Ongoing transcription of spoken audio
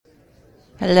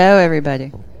Hello,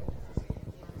 everybody.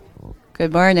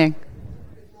 Good morning.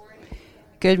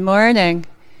 Good morning.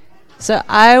 So,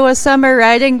 Iowa Summer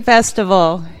Writing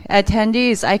Festival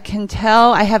attendees, I can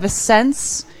tell, I have a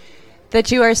sense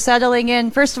that you are settling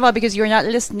in, first of all, because you're not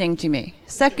listening to me.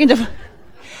 Second of all,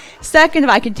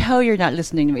 I can tell you're not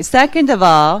listening to me. Second of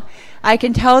all, I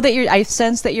can tell that I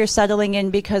sense that you're settling in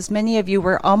because many of you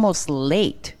were almost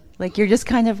late. Like, you're just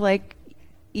kind of like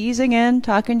easing in,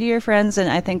 talking to your friends, and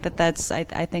I think that's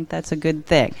a good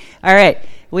thing. All right,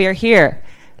 we are here.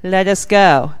 Let us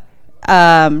go.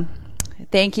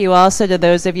 Thank you also to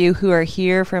those of you who are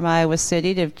here from Iowa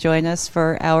City to join us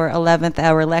for our 11th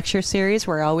hour lecture series.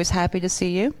 We're always happy to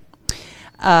see you.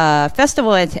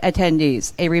 Festival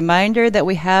attendees, a reminder that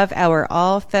we have our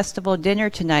all-festival dinner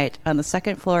tonight on the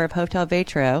second floor of Hotel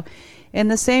Vetro in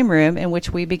the same room in which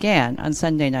we began on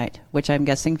Sunday night, which I'm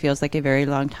guessing feels like a very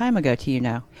long time ago to you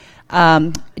now.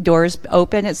 Doors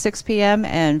open at 6 p.m.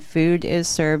 and food is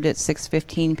served at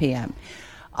 6:15 p.m.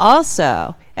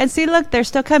 Also, and see, look, they're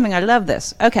still coming. I love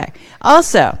this. Okay.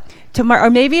 Also, tomorrow, or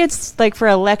maybe it's like for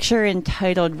a lecture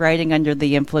entitled Writing Under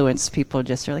the Influence, people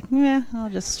just are like, I'll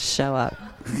just show up.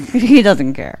 He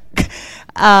doesn't care.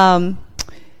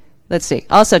 Let's see.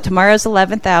 Also, tomorrow's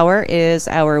 11th hour is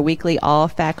our weekly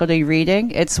all-faculty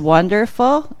reading. It's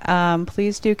wonderful.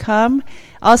 Please do come.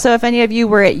 Also, if any of you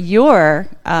were at your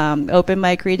open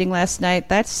mic reading last night,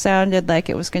 that sounded like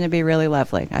it was going to be really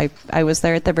lovely. I was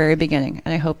there at the very beginning,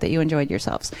 and I hope that you enjoyed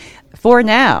yourselves. For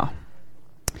now,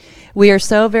 we are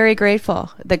so very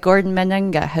grateful that Gordon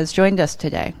Mennenga has joined us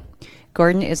today.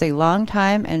 Gordon is a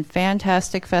longtime and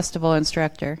fantastic festival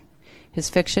instructor. His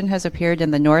fiction has appeared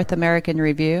in the North American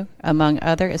Review, among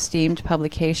other esteemed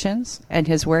publications, and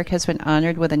his work has been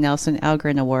honored with a Nelson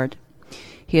Algren Award.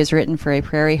 He has written for A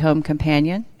Prairie Home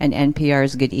Companion and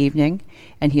NPR's Good Evening,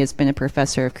 and he has been a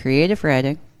professor of creative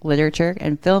writing, literature,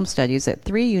 and film studies at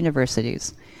 3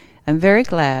 universities. I'm very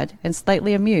glad and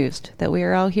slightly amused that we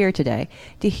are all here today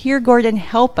to hear Gordon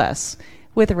help us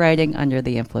with writing under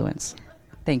the influence.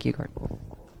 Thank you, Gordon.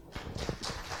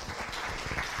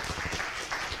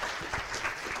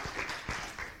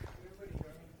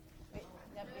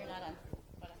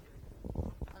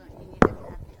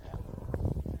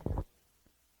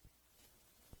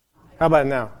 How about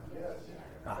now? Wait,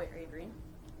 are you green?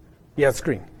 Yeah, it's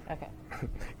green. Okay.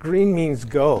 Green means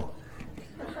go,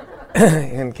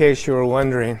 in case you were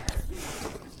wondering.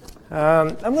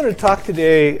 I'm going to talk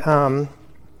today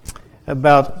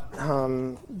about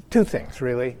 2 things,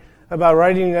 really. About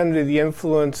writing under the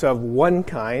influence of one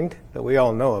kind that we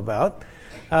all know about,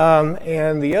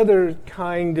 and the other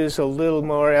kind is a little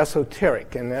more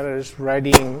esoteric, and that is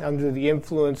writing under the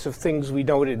influence of things we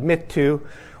don't admit to,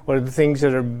 or the things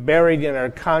that are buried in our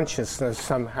consciousness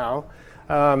somehow,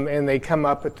 and they come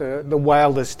up at the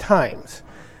wildest times.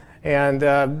 And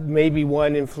maybe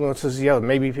one influences the other.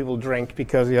 Maybe people drink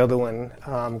because the other one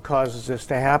causes this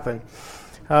to happen.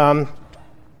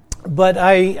 But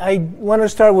I want to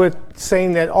start with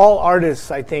saying that all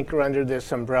artists, I think, are under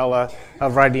this umbrella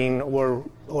of writing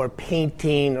or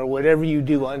painting or whatever you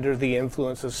do under the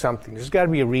influence of something. There's got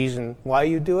to be a reason why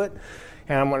you do it,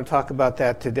 and I'm going to talk about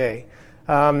that today.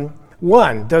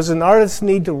 One, does an artist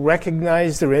need to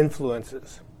recognize their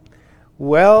influences?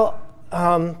 Well,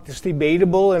 it's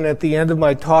debatable, and at the end of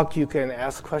my talk you can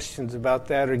ask questions about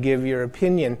that or give your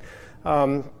opinion.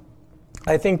 I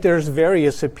think there's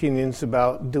various opinions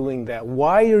about doing that.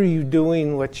 Why are you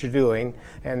doing what you're doing?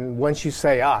 And once you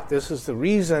say, this is the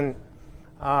reason,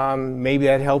 maybe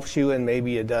that helps you and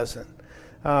maybe it doesn't.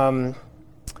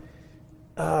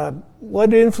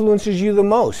 What influences you the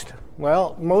most?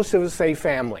 Well, most of us say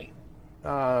family.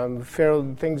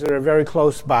 Things that are very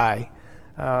close by.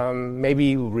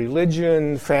 Maybe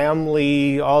religion,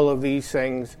 family, all of these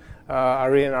things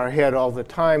are in our head all the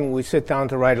time. When we sit down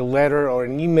to write a letter or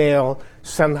an email,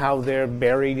 somehow they're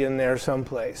buried in there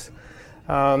someplace.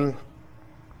 Another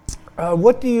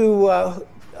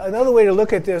way to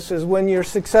look at this is when you're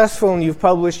successful and you've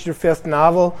published your 5th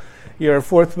novel, your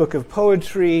 4th book of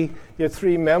poetry, your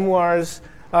 3 memoirs,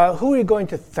 who are you going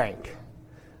to thank?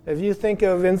 If you think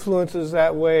of influences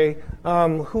that way,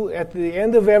 who at the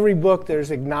end of every book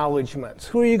there's acknowledgments.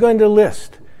 Who are you going to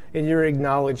list in your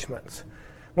acknowledgments?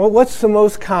 Well, what's the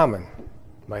most common?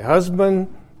 My husband,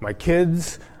 my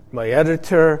kids, my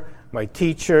editor, my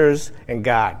teachers, and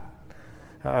God.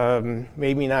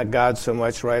 Maybe not God so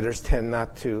much. Writers tend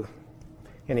not to.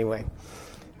 Anyway.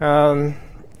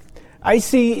 I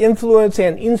see influence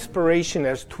and inspiration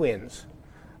as twins.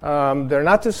 They're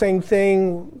not the same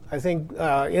thing. I think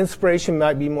inspiration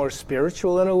might be more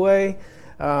spiritual in a way,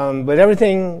 but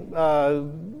everything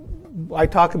I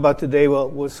talk about today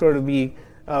will sort of be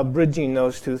bridging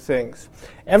those two things.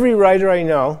 Every writer I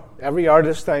know, every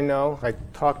artist I know, I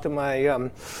talked to my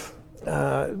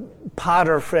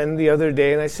Potter friend the other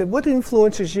day, and I said, what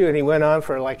influences you? And he went on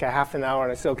for like a half an hour,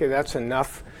 and I said, okay, that's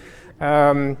enough.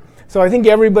 So I think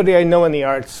everybody I know in the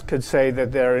arts could say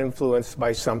that they're influenced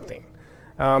by something.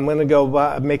 I'm going to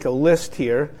go make a list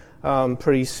here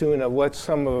pretty soon of what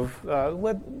some of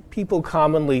what people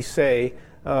commonly say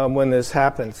when this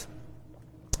happens.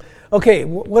 Okay,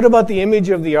 what about the image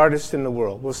of the artist in the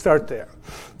world? We'll start there.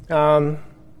 Some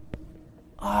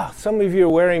of you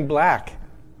are wearing black.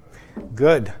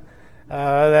 Good.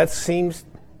 That seems...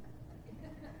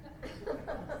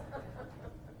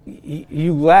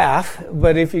 You laugh,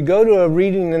 but if you go to a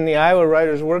reading in the Iowa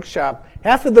Writers Workshop,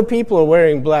 half of the people are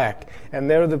wearing black, and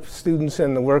they're the students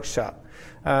in the workshop.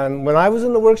 When I was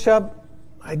in the workshop,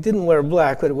 I didn't wear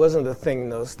black, but it wasn't a thing in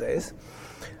those days.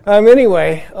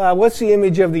 Anyway, what's the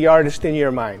image of the artist in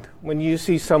your mind? When you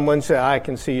see someone say, I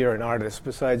can see you're an artist,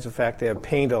 besides the fact they have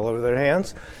paint all over their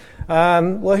hands.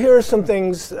 Well, here are some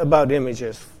things about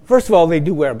images. First of all, they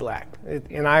do wear black.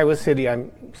 In Iowa City,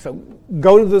 so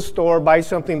go to the store, buy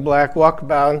something black, walk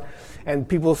about, and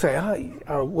people say,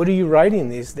 what are you writing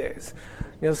these days?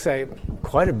 You'll say,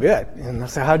 quite a bit. And they'll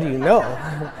say, how do you know?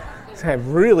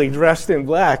 I'm really dressed in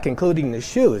black, including the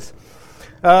shoes.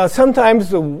 Sometimes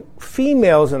the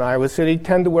females in Iowa City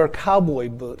tend to wear cowboy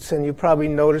boots, and you probably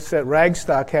notice that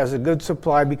Ragstock has a good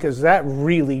supply because that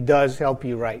really does help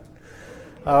you write.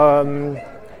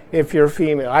 If you're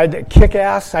female.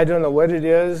 Kick-ass, I don't know what it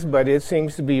is, but it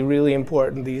seems to be really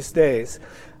important these days.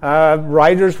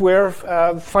 Writers wear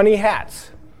funny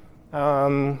hats. A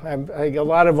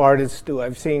lot of artists do.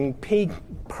 I've seen pink,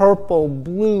 purple,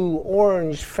 blue,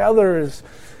 orange, feathers.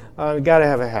 Got to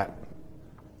have a hat.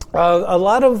 A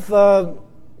lot of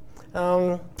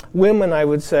women, I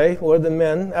would say, or the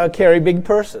men, carry big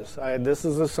purses. This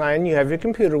is a sign you have your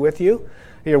computer with you.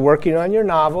 You're working on your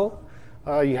novel.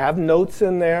 You have notes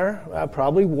in there,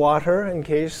 probably water in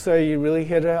case you really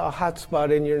hit a hot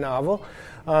spot in your novel.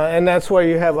 And that's why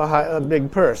you have a big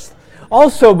purse.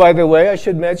 Also, by the way, I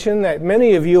should mention that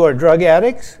many of you are drug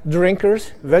addicts,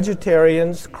 drinkers,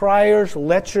 vegetarians, criers,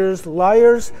 lechers,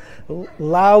 liars,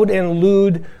 loud and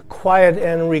lewd, quiet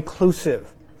and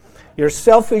reclusive. You're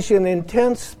selfish and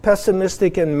intense,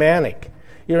 pessimistic and manic.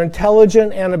 You're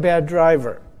intelligent and a bad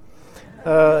driver.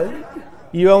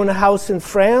 You own a house in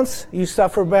France. You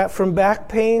suffer from back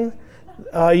pain.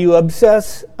 You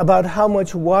obsess about how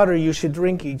much water you should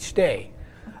drink each day.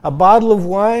 A bottle of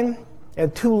wine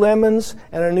and 2 lemons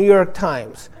and a New York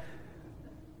Times.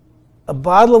 A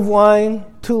bottle of wine,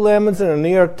 2 lemons, and a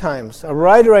New York Times. A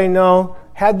writer I know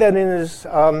had that in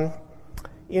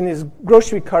his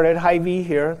grocery cart at Hy-Vee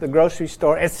here, the grocery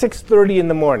store, at 6:30 in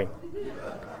the morning.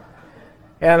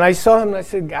 And I saw him and I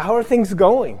said, how are things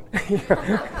going?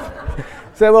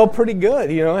 I said, well, pretty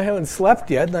good. I haven't slept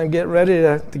yet, and I'm getting ready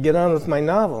to get on with my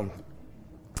novel.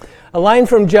 A line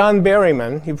from John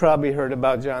Berryman. You probably heard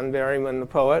about John Berryman, the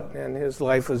poet, and his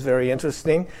life was very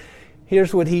interesting.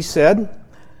 Here's what he said.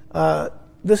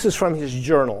 This is from his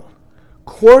journal.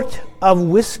 Quart of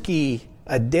whiskey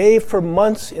a day for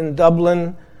months in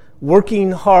Dublin,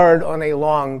 working hard on a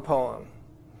long poem.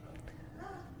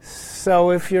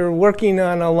 So if you're working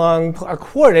on a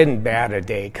quart isn't bad a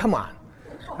day. Come on.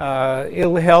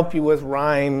 It'll help you with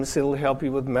rhymes, it'll help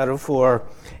you with metaphor,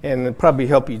 and it'll probably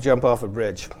help you jump off a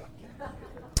bridge.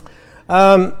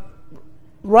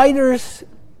 Writers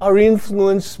are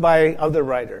influenced by other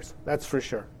writers, that's for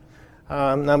sure.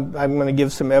 I'm going to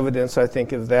give some evidence, I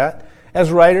think, of that.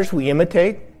 As writers, we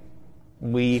imitate,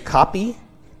 we copy,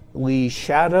 we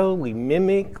shadow, we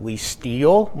mimic, we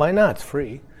steal. Why not? It's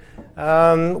free.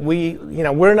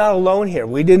 We're not alone here.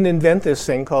 We didn't invent this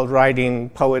thing called writing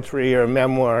poetry or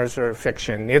memoirs or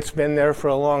fiction. It's been there for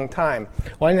a long time.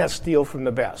 Why not steal from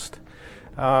the best?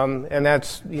 And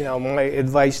that's, my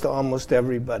advice to almost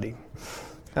everybody.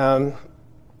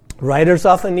 Writers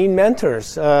often need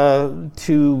mentors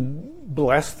to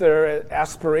bless their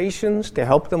aspirations, to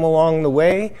help them along the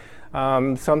way.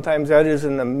 Sometimes that is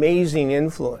an amazing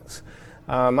influence.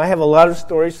 I have a lot of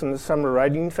stories from the Summer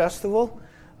Writing Festival.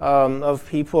 Of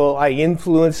people I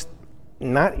influenced,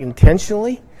 not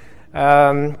intentionally.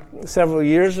 Several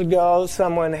years ago,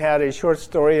 someone had a short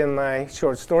story in my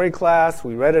short story class.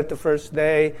 We read it the first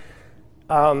day.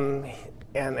 And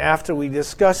after we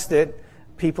discussed it,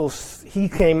 he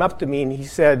came up to me and he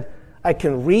said, I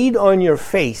can read on your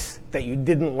face that you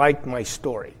didn't like my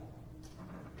story.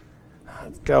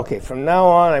 Okay, from now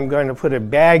on, I'm going to put a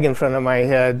bag in front of my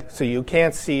head so you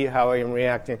can't see how I am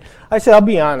reacting. I said, I'll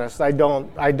be honest. I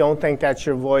don't think that's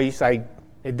your voice.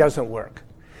 It doesn't work.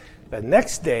 The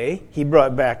next day, he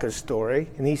brought back a story,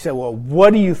 and he said, well,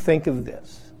 what do you think of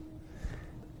this?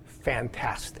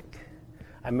 Fantastic.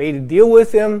 I made a deal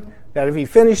with him that if he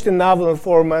finished the novel in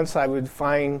 4 months, I would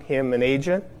find him an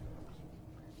agent.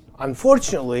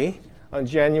 Unfortunately, on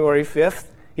January 5th,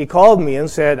 he called me and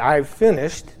said, I've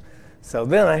finished. So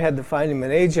then I had to find him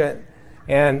an agent,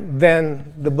 and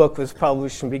then the book was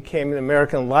published and became an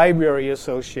American Library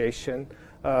Association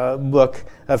book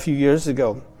a few years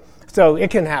ago. So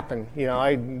it can happen. You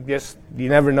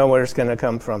never know where it's going to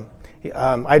come from.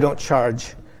 I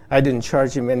didn't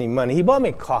charge him any money. He bought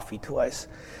me coffee twice.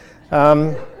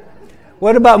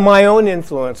 What about my own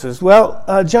influences? Well,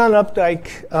 John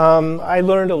Updike, I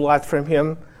learned a lot from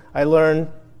him. I learned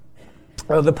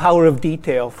the power of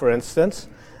detail, for instance.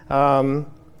 And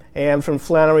from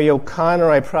Flannery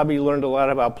O'Connor, I probably learned a lot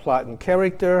about plot and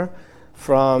character.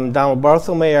 From Donald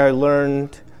Barthelme, I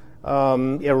learned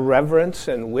irreverence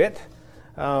and wit.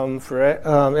 For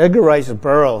Edgar Rice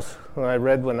Burroughs, who I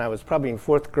read when I was probably in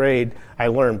 4th grade, I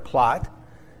learned plot.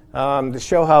 To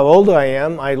show how old I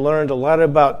am, I learned a lot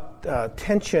about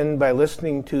tension by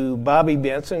listening to Bobby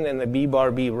Benson and the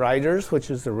B-Bar-B Writers, which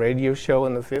is the radio show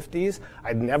in the 50s.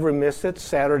 I'd never miss it.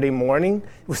 Saturday morning.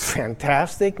 It was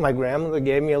fantastic. My grandmother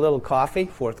gave me a little coffee,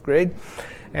 4th grade,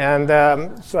 and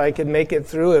so I could make it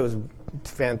through. It was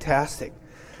fantastic.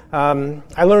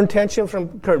 I learned tension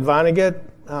from Kurt Vonnegut.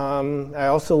 I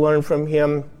also learned from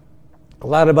him a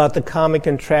lot about the comic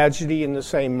and tragedy in the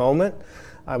same moment.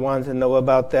 I wanted to know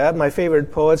about that. My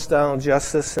favorite poets, Donald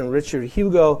Justice and Richard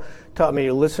Hugo, taught me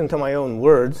to listen to my own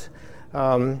words.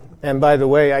 And by the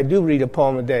way, I do read a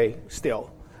poem a day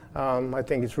still. I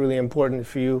think it's really important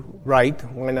if you write,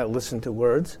 why not listen to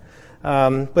words?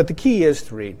 But the key is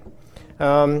to read.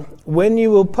 When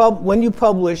you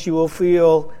publish, you will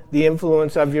feel the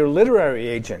influence of your literary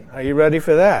agent. Are you ready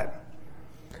for that?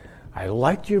 I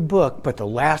liked your book, but the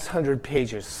last 100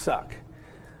 pages suck.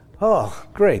 Oh,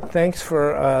 great. Thanks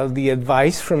for the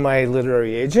advice from my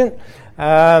literary agent.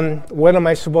 What am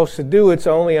I supposed to do? It's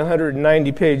only a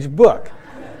 190-page book.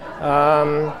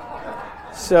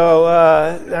 So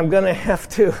I'm going to have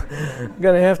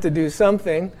to do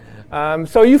something.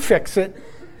 So you fix it.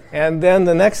 And then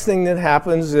the next thing that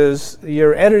happens is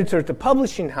your editor at the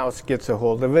publishing house gets a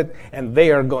hold of it, and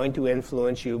they are going to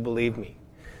influence you, believe me.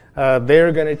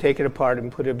 They're going to take it apart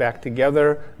and put it back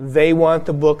together. They want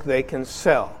the book they can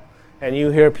sell. And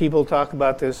you hear people talk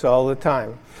about this all the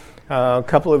time. A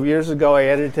couple of years ago, I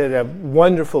edited a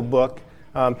wonderful book,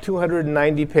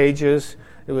 290 pages.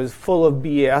 It was full of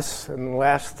BS in the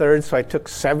last third, so I took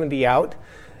 70 out.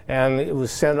 And it was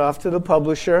sent off to the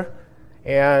publisher.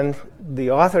 And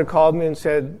the author called me and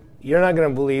said, "You're not going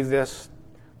to believe this.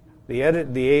 The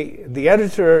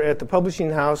editor at the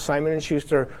publishing house, Simon &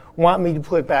 Schuster, want me to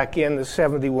put back in the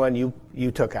 71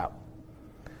 you took out."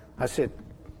 I said,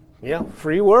 "Yeah,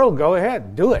 free world, go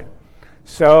ahead, do it."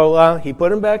 So he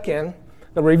put them back in.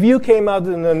 The review came out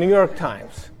in the New York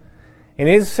Times, and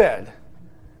it said,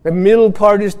 "The middle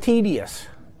part is tedious."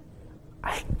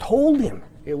 I told him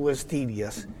it was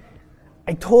tedious.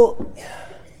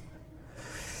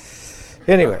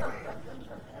 Anyway.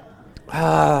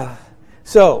 Why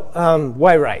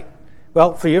write?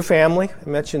 Well, for your family, I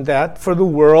mentioned that. For the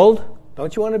world,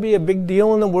 don't you want to be a big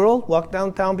deal in the world? Walk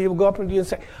downtown, people go up to you and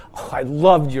say, "Oh, I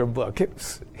loved your book. It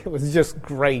was just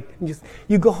great." And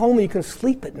you go home and you can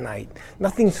sleep at night.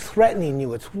 Nothing's threatening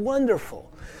you. It's wonderful.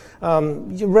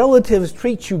 Your relatives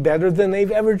treat you better than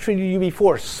they've ever treated you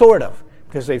before, sort of,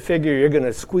 because they figure you're going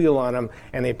to squeal on them,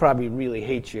 and they probably really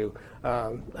hate you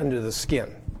under the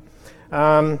skin.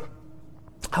 How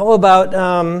about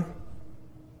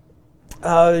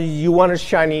you want to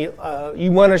shine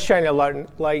a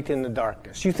light in the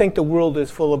darkness? You think the world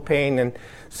is full of pain and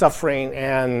suffering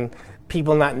and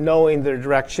people not knowing their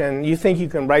direction. You think you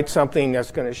can write something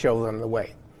that's going to show them the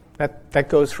way. That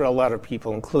goes for a lot of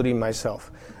people, including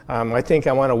myself. I think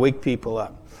I want to wake people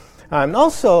up.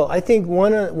 Also, I think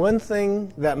one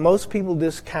thing that most people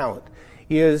discount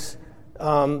is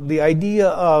the idea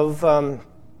of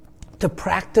to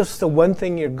practice the one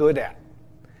thing you're good at.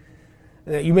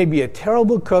 You may be a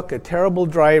terrible cook, a terrible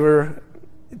driver,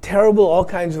 terrible all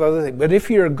kinds of other things, but if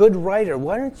you're a good writer,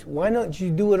 why don't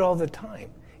you do it all the time?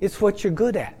 It's what you're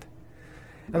good at.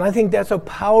 And I think that's a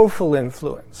powerful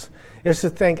influence, is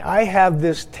to think, I have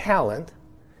this talent,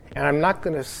 and I'm not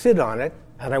going to sit on it,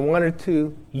 and I wanted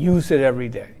to use it every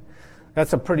day.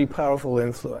 That's a pretty powerful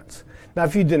influence. Now,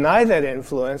 if you deny that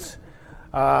influence,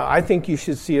 I think you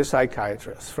should see a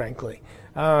psychiatrist, frankly,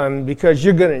 because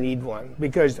you're going to need one,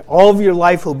 because all of your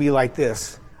life will be like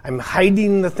this. I'm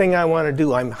hiding the thing I want to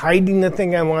do. I'm hiding the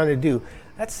thing I want to do.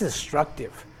 That's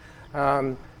destructive.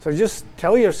 So just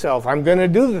tell yourself, I'm going to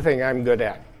do the thing I'm good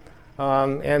at.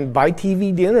 And buy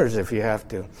TV dinners if you have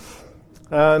to.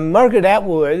 Margaret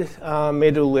Atwood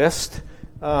made a list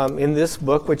in this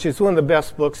book, which is one of the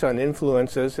best books on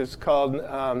influences. It's called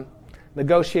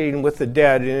Negotiating with the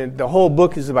Dead, and the whole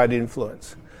book is about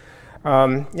influence.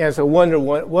 It's a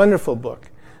wonderful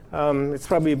book. It's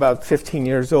probably about 15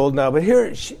 years old now, but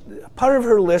here, part of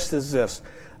her list is this.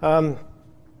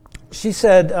 She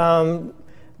said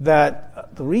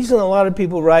that the reason a lot of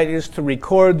people write is to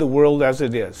record the world as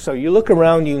it is. So you look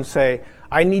around you and say,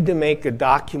 I need to make a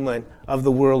document of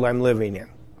the world I'm living in.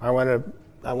 I want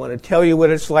to tell you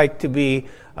what it's like to be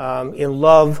in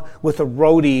love with a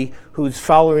roadie who's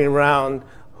following around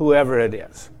whoever it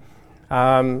is.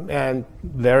 And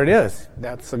there it is.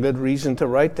 That's a good reason to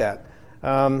write that.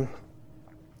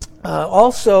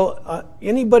 Also,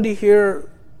 anybody here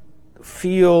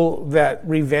feel that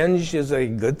revenge is a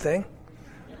good thing?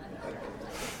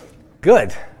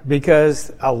 Good,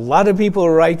 because a lot of people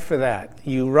write for that.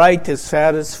 You write to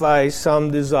satisfy some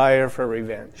desire for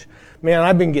revenge. Man,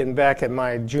 I've been getting back at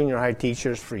my junior high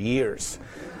teachers for years.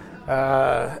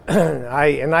 I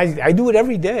do it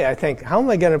every day. I think, how am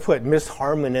I going to put Miss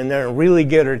Harmon in there and really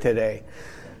get her today?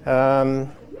 To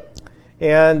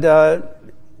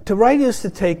write is to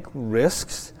take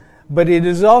risks, but it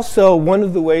is also one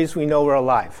of the ways we know we're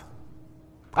alive.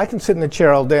 I can sit in the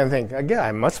chair all day and think, yeah,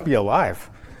 I must be alive.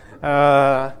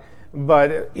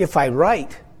 But if I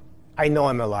write, I know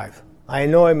I'm alive. I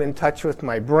know I'm in touch with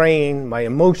my brain, my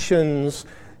emotions.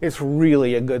 It's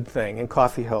really a good thing, and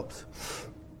coffee helps.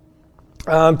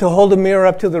 To hold a mirror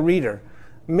up to the reader.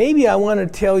 Maybe I want to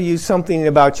tell you something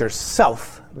about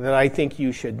yourself that I think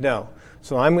you should know.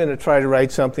 So I'm going to try to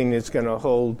write something that's going to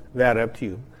hold that up to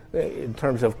you in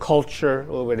terms of culture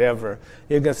or whatever.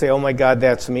 You're going to say, oh my God,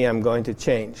 that's me, I'm going to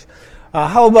change.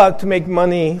 How about to make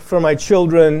money for my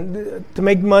children, to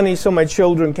make money so my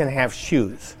children can have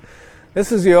shoes?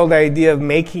 This is the old idea of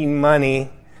making money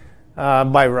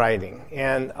by writing.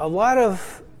 And a lot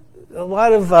of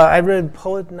I read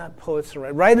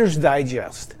Writer's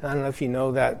Digest. I don't know if you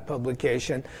know that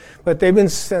publication, but they've been,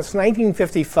 since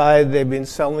 1955, they've been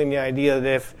selling the idea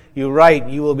that if you write,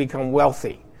 you will become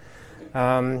wealthy.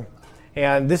 And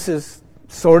this is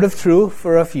sort of true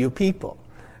for a few people.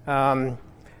 I'm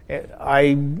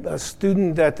a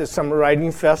student at the Summer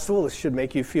Writing Festival. This should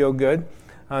make you feel good.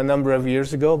 A number of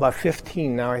years ago, about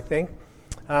 15 now, I think.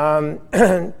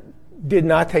 Did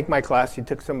not take my class. He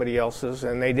took somebody else's,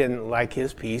 and they didn't like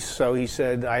his piece. So he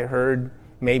said, I heard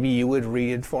maybe you would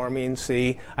read it for me and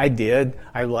see. I did.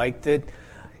 I liked it.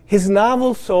 His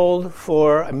novel sold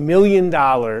for $1 million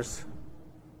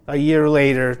a year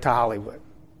later to Hollywood.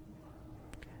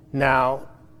 Now,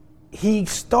 he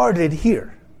started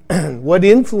here. What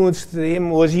influenced him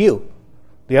was you.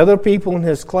 The other people in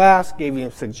his class gave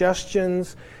him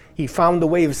suggestions. He found a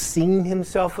way of seeing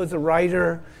himself as a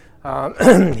writer.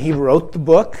 He wrote the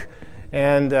book,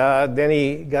 and then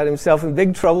he got himself in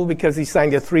big trouble because he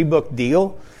signed a 3-book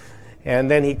deal. And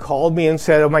then he called me and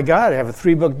said, oh my God, I have a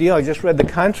 3-book deal. I just read the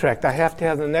contract. I have to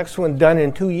have the next one done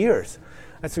in 2 years.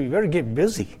 I said, you better get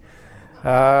busy.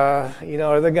 Or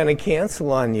they're going to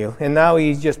cancel on you. And now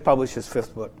he just published his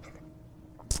 5th book.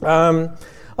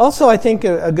 Also, I think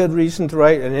a good reason to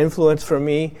write, an influence for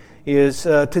me, is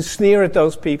to sneer at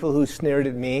those people who sneered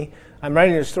at me. I'm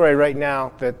writing a story right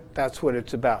now that's what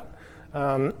it's about.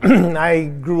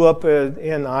 I grew up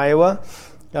in Iowa.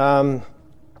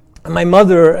 My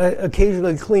mother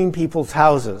occasionally cleaned people's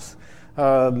houses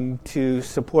to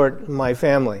support my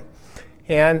family.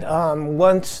 And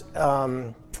once,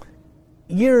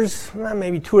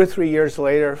 maybe 2 or 3 years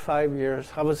later, 5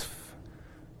 years,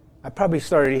 I probably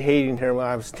started hating her when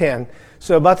I was 10.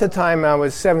 So about the time I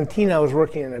was 17, I was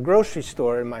working in a grocery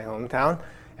store in my hometown.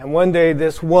 And one day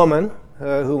this woman,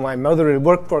 who my mother had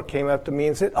worked for, came up to me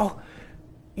and said, oh,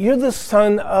 you're the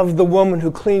son of the woman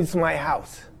who cleans my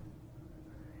house.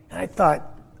 And I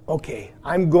thought, okay,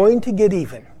 I'm going to get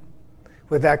even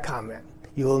with that comment.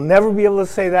 You will never be able to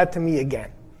say that to me again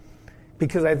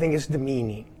because I think it's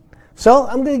demeaning. So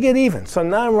I'm going to get even. So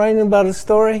now I'm writing about a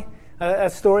story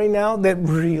now that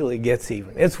really gets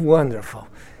even. It's wonderful.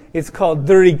 It's called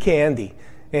Dirty Candy,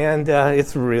 and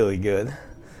it's really good.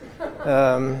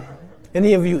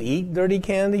 Any of you eat dirty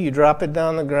candy? You drop it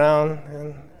down the ground,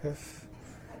 and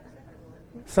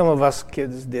some of us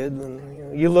kids did.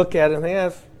 And, you look at it and think,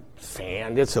 that's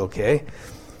sand, it's okay.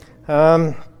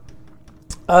 Some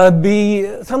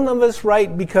of us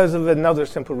write because of another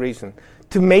simple reason.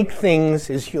 To make things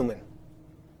is human.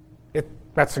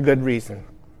 That's a good reason.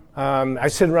 I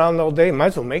sit around all day, might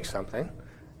as well make something.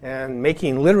 And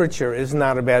making literature is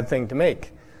not a bad thing to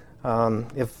make.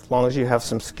 as long as you have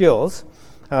some skills.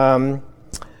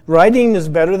 Writing is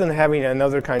better than having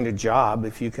another kind of job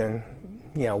if you can,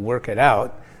 work it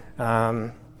out.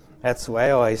 That's the way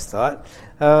I always thought.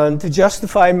 To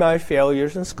justify my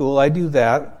failures in school, I do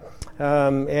that.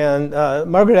 And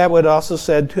Margaret Atwood also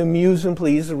said to amuse and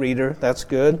please the reader. That's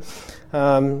good.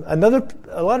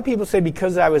 A lot of people say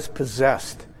because I was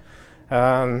possessed.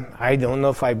 I don't know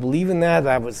if I believe in that.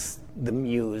 That was the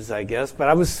muse, I guess. But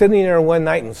I was sitting there one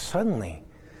night and suddenly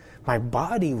my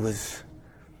body was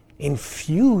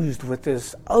infused with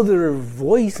this other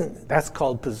voice. And that's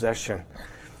called possession.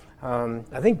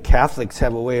 I think Catholics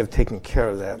have a way of taking care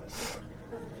of that.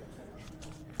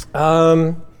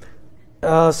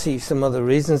 I'll see some other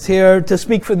reasons here. To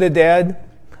speak for the dead.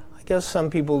 I guess some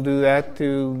people do that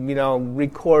to,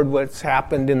 record what's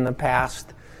happened in the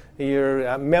past. Your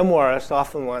memoirists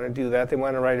often want to do that. They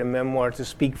want to write a memoir to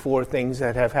speak for things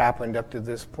that have happened up to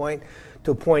this point,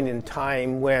 to a point in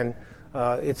time when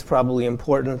it's probably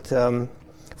important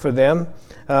for them.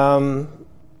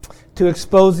 To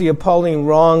expose the appalling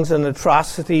wrongs and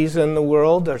atrocities in the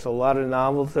world. There's a lot of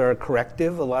novels that are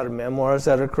corrective, a lot of memoirs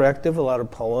that are corrective, a lot of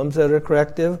poems that are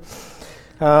corrective.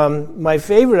 My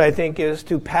favorite, I think, is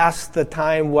to pass the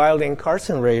time while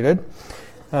incarcerated.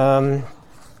 If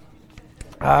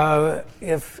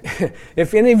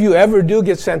any of you ever do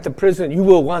get sent to prison, you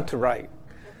will want to write.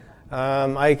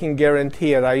 I can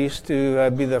guarantee it. I used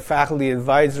to be the faculty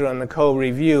advisor on the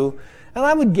co-review, and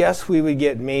I would guess we would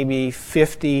get maybe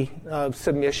 50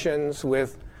 submissions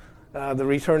with the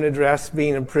return address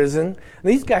being in prison.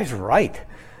 And these guys write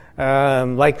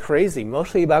like crazy,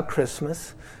 mostly about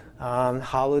Christmas,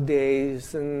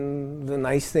 holidays, and the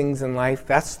nice things in life.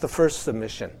 That's the first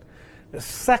submission. The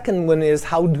second one is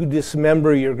how to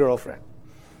dismember your girlfriend.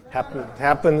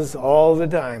 Happens all the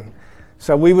time.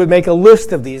 So we would make a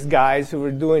list of these guys who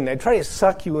were doing that. Try to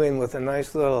suck you in with a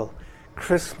nice little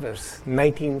Christmas,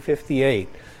 1958.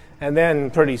 And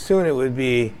then pretty soon it would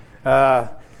be, I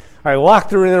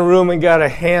locked her in a room and got a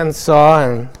handsaw,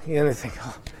 and you think,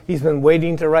 oh, he's been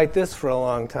waiting to write this for a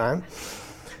long time.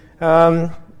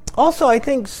 Also, I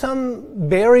think some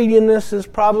buried in this is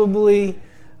probably,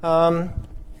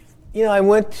 I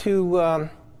went to,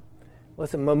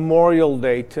 Memorial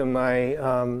Day to my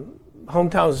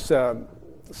hometown's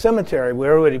cemetery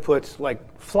where everybody puts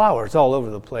like flowers all over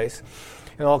the place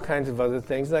and all kinds of other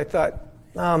things. And I thought,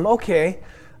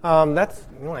 that's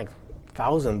like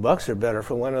 $1,000 or better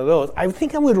for one of those. I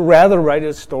think I would rather write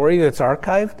a story that's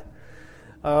archived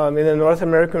in the North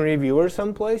American Review or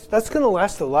someplace. That's going to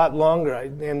last a lot longer.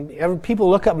 And people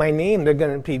look up my name, they're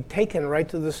going to be taken right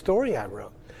to the story I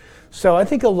wrote. So I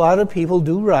think a lot of people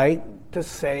do write to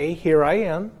say, here I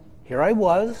am, here I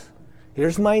was,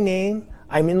 here's my name,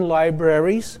 I'm in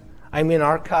libraries, I'm in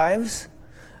archives.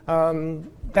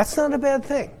 That's not a bad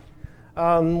thing.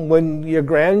 When your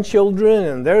grandchildren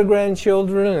and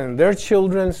their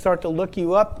children start to look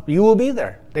you up, you will be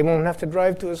there. They won't have to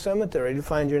drive to a cemetery to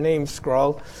find your name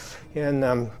scrawled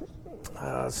in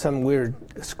some weird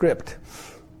script.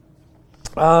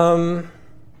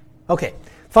 Okay.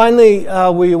 Finally,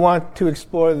 we want to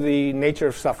explore the nature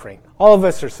of suffering. All of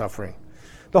us are suffering.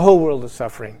 The whole world is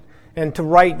suffering. And to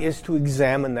write is to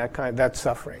examine that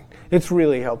suffering. It's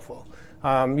really helpful.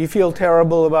 You feel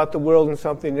terrible about the world and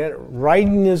something.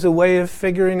 Writing is a way of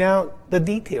figuring out the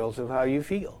details of how you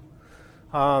feel.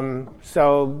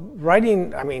 So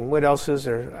writing, what else is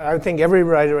there? I think every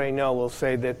writer I know will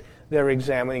say that they're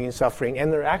examining suffering,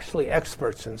 and they're actually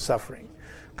experts in suffering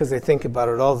because they think about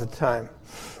it all the time.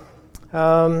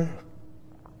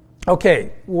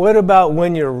 Okay, what about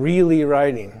when you're really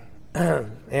writing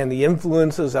and the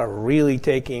influences are really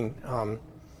taking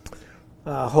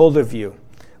hold of you?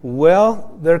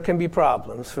 Well, there can be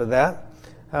problems for that.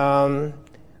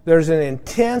 There's an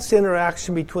intense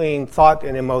interaction between thought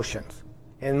and emotions.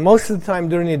 And most of the time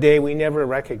during the day, we never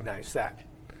recognize that.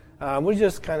 We're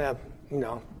just kind of,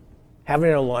 having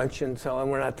our lunch and so on.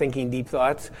 We're not thinking deep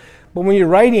thoughts. But when you're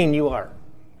writing, you are.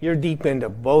 You're deep into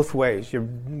both ways. You're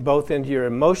both into your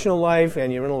emotional life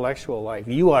and your intellectual life.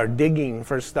 You are digging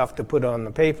for stuff to put on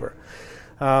the paper.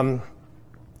 And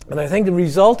I think the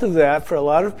result of that for a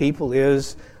lot of people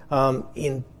is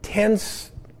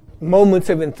intense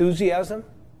moments of enthusiasm.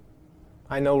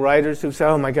 I know writers who say,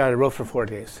 oh my God, I wrote for 4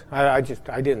 days. I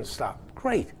didn't stop.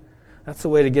 Great. That's the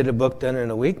way to get a book done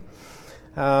in a week.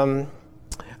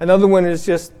 Another one is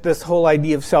just this whole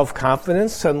idea of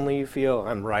self-confidence. Suddenly you feel,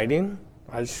 I'm writing.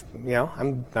 I'm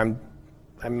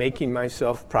making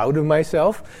myself proud of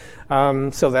myself.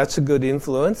 So that's a good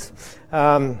influence.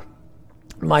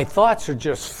 My thoughts are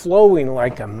just flowing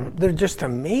they're just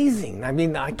amazing.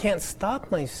 I can't stop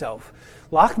myself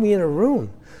lock me in a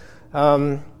room.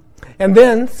 And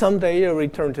then someday you'll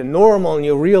return to normal and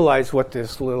you'll realize what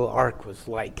this little ark was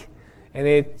like. And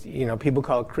it, people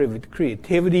call it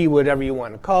creativity, whatever you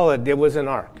want to call it. It was an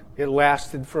ark. It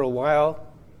lasted for a while.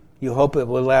 You hope it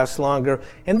will last longer.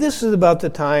 And this is about the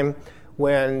time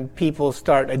when people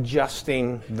start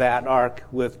adjusting that ark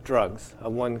with drugs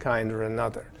of one kind or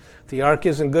another. If the ark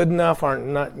isn't good enough,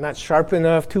 not sharp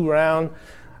enough, too round,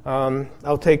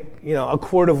 I'll take a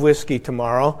quart of whiskey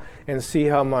tomorrow and see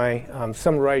how my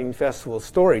summer writing festival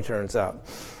story turns out.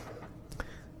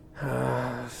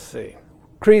 Let's see.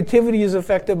 Creativity is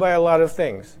affected by a lot of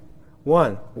things.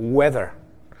 One, weather.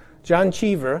 John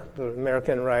Cheever, the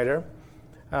American writer,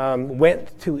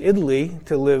 went to Italy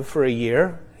to live for a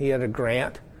year. He had a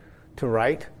grant to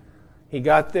write. He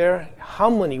got there. How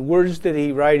many words did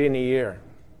he write in a year?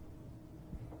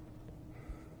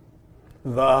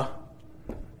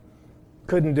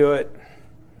 Couldn't do it.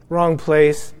 Wrong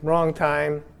place, wrong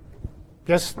time.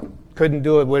 Just couldn't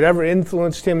do it. Whatever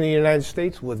influenced him in the United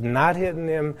States was not hitting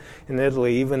him in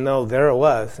Italy, even though there it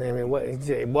was. I mean,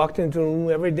 he walked into a room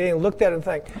every day and looked at it and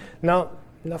thought, no,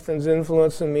 nothing's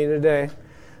influencing me today.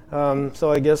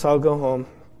 So I guess I'll go home.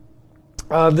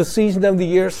 The season of the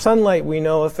year, sunlight we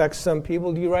know affects some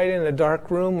people. Do you write in a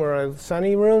dark room or a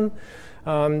sunny room?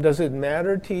 Does it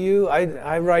matter to you?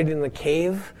 I write in the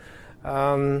cave.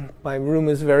 My room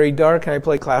is very dark and I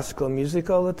play classical music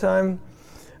all the time.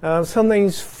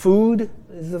 Sometimes food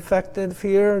is affected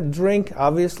here. Drink,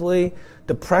 obviously.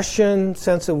 Depression,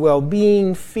 sense of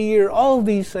well-being, fear, all of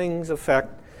these things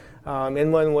affect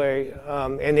in one way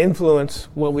and influence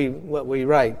what we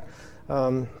write.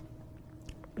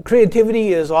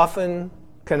 Creativity is often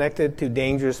connected to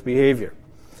dangerous behavior.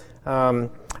 And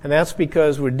that's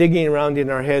because we're digging around in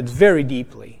our heads very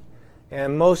deeply.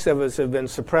 And most of us have been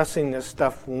suppressing this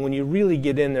stuff. When you really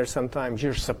get in there, sometimes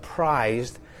you're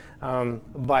surprised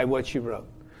by what you wrote.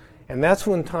 And that's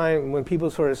when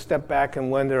people sort of step back and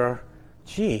wonder,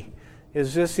 gee,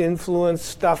 is this influence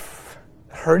stuff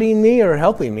hurting me or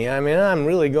helping me? I mean, I'm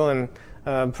really going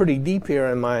pretty deep here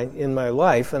in my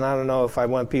life, and I don't know if I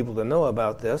want people to know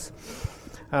about this.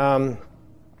 But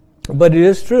it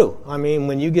is true. I mean,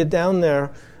 when you get down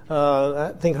there,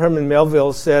 I think Herman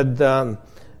Melville said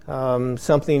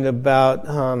something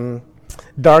about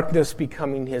darkness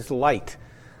becoming his light.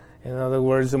 In other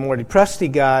words, the more depressed he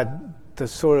got, the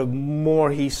sort of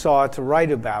more he saw to write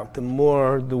about, the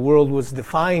more the world was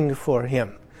defined for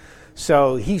him.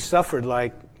 So he suffered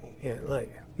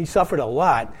he suffered a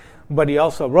lot, but he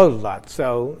also wrote a lot.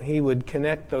 So he would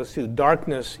connect those two.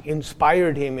 Darkness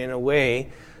inspired him in a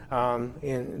way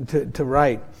to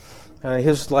write.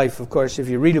 His life, of course, if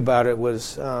you read about it,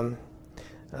 was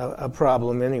a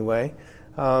problem anyway.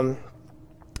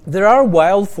 There are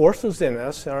wild forces in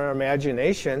us, in our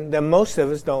imagination, that most of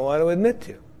us don't want to admit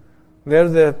to. They're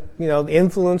the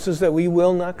influences that we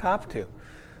will not cop to,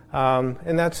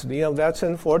 and that's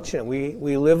unfortunate.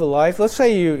 We live a life. Let's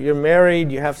say you're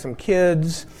married, you have some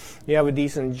kids, you have a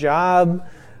decent job.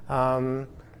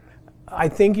 I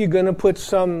think you're going to put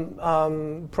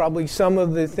probably some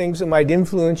of the things that might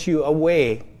influence you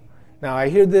away. Now, I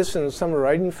hear this in the Summer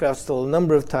Writing Festival a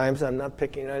number of times. I'm not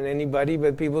picking on anybody,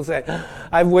 but people say,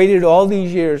 I've waited all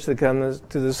these years to come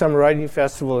to the Summer Writing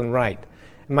Festival and write.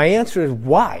 And my answer is,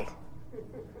 why?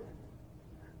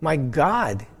 My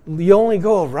God, you only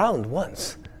go around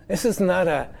once. This is not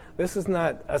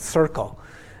a circle.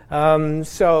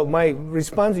 So my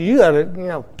response is, you got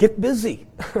to get busy.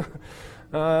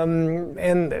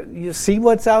 And you see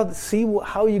what's out, see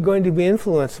how you're going to be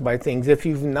influenced by things if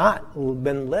you've not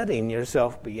been letting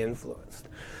yourself be influenced.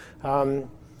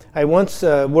 I once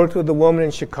worked with a woman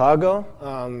in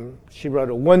Chicago. She wrote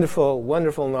a wonderful,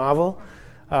 wonderful novel.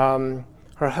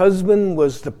 Her husband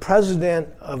was the president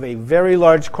of a very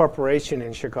large corporation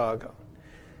in Chicago.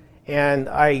 And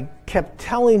I kept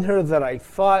telling her that I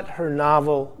thought her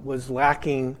novel was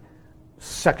lacking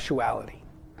sexuality.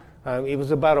 It was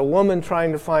about a woman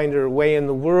trying to find her way in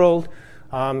the world.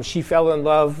 She fell in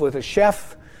love with a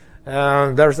chef.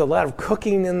 There's a lot of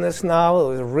cooking in this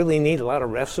novel. It was really neat, a lot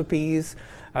of recipes.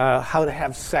 How to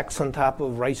have sex on top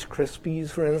of Rice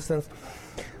Krispies, for instance.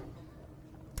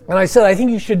 And I said, I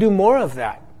think you should do more of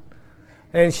that.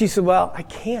 And she said, well, I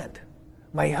can't.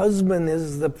 My husband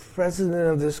is the president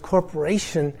of this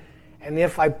corporation, and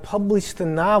if I publish the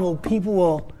novel, people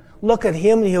will look at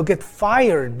him and he'll get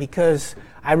fired because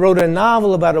I wrote a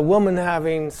novel about a woman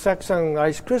having sex on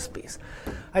Rice Krispies.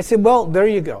 I said, well, there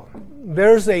you go.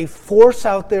 There's a force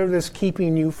out there that's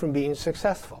keeping you from being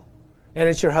successful, and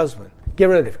it's your husband. Get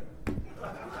rid of it.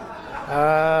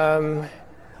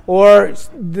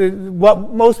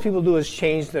 What most people do is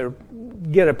change their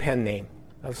get a pen name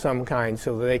of some kind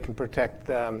so that they can protect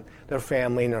their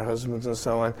family and their husbands and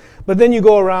so on. But then you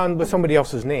go around with somebody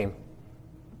else's name.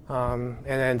 And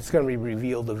then it's going to be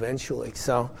revealed eventually.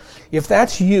 So if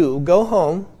that's you, go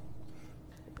home,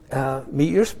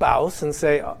 meet your spouse, and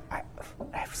say, oh, I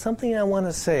have something I want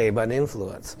to say about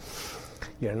influence.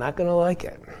 You're not going to like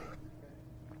it.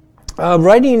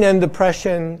 Writing and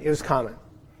depression is common.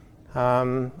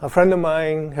 A friend of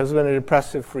mine has been a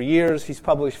depressive for years. He's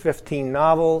published 15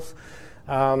 novels.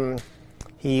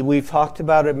 We've talked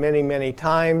about it many, many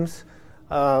times,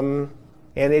 and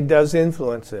it does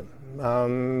influence him.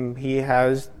 He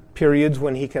has periods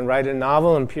when he can write a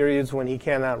novel and periods when he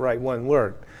cannot write one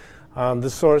word. The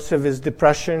source of his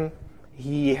depression,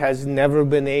 he has never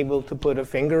been able to put a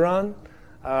finger on.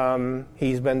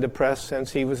 He's been depressed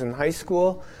since he was in high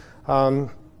school.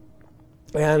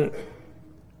 And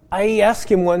I asked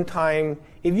him one time,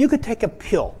 if you could take a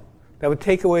pill that would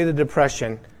take away the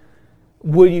depression,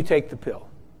 would you take the pill?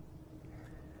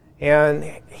 And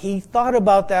he thought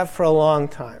about that for a long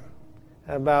time,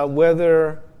 about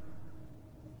whether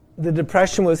the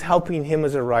depression was helping him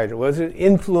as a writer. Was it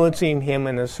influencing him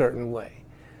in a certain way?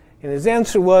 And his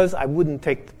answer was, I wouldn't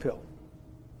take the pill.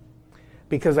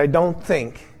 Because I don't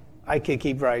think I could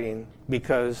keep writing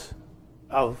because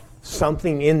of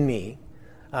something in me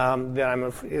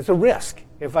that it's a risk.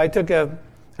 If I took a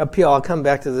pill, I'll come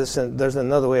back to this, and there's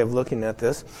another way of looking at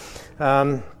this.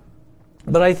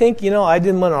 But I think, I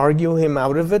didn't want to argue him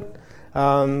out of it.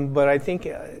 But I think,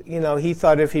 he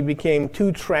thought if he became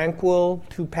too tranquil,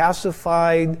 too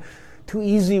pacified, too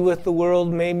easy with the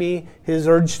world, maybe his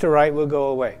urge to write would go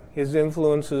away. His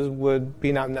influences would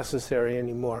be not necessary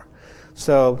anymore.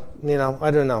 So,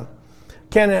 I don't know.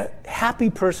 Can a happy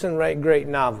person write great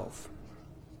novels?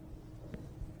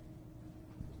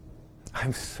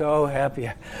 I'm so happy.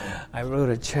 I wrote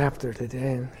a chapter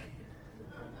today,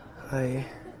 and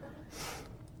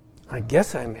I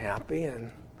guess I'm happy, and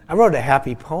I wrote a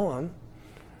happy poem.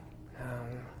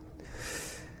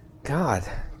 God,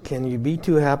 can you be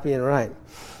too happy and write?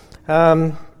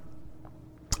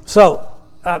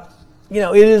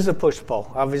 It is a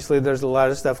push-pull. Obviously, there's a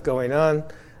lot of stuff going on,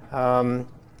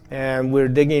 and we're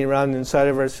digging around inside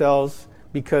of ourselves,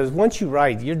 because once you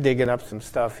write, you're digging up some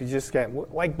stuff. You just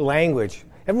get, like language.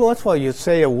 Every once in a while, you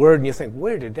say a word, and you think,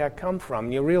 where did that come from?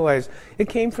 And you realize it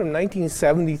came from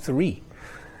 1973.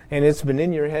 And it's been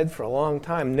in your head for a long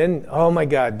time. And then, oh my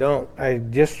God, I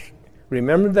just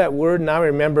remembered that word. Now I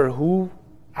remember who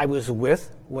I was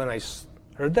with when I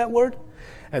heard that word.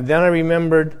 And then I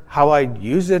remembered how I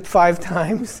used it 5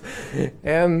 times.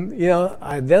 And,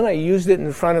 then I used it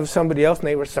in front of somebody else, and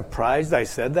they were surprised I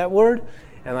said that word.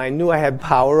 And I knew I had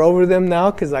power over them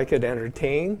now because I could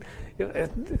entertain.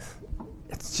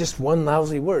 It's just one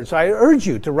lousy word. So I urge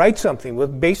you to write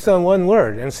something based on one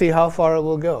word and see how far it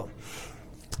will go.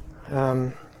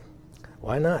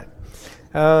 Why not?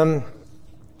 A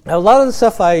lot of the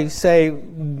stuff I say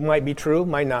might be true,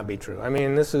 might not be true. I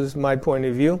mean, this is my point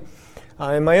of view.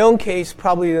 In my own case,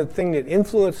 probably the thing that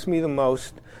influenced me the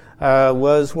most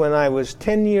was when I was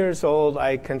 10 years old,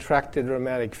 I contracted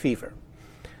rheumatic fever.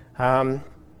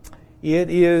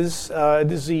 It is a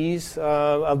disease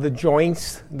of the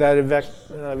joints that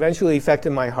eventually affected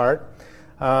my heart.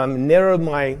 Narrowed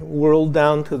my world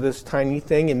down to this tiny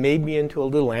thing and made me into a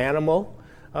little animal.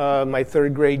 My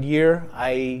 3rd grade year,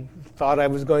 I thought I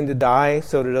was going to die,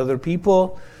 so did other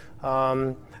people.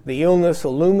 The illness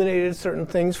illuminated certain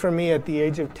things for me at the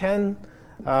age of 10.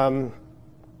 And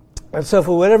so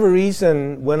for whatever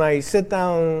reason, when I sit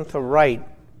down to write,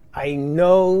 I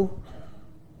know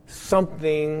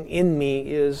something in me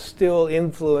is still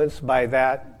influenced by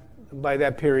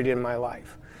that period in my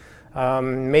life.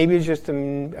 Maybe it's just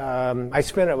I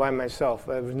spent it by myself.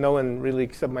 There was no one really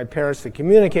except my parents to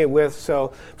communicate with.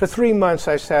 So for 3 months,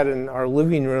 I sat in our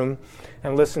living room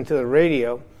and listened to the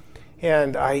radio.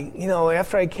 And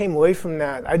after I came away from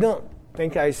that, I don't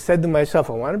think I said to myself,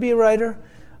 I want to be a writer.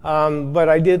 But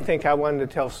I did think I wanted to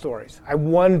tell stories. I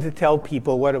wanted to tell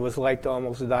people what it was like to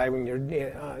almost die when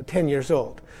you're 10 years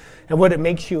old and what it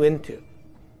makes you into.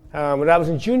 When I was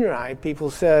in junior high,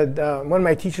 people said, one of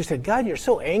my teachers said, God, you're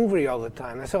so angry all the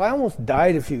time. I said, I almost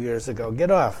died a few years ago. Get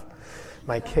off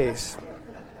my case.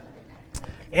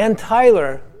 And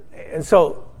Tyler, and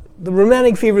so the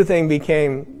rheumatic fever thing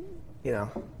became,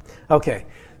 okay.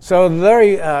 So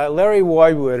Larry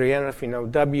Woiwode, I don't know if you know,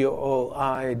 Woiwode,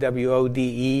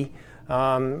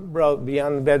 wrote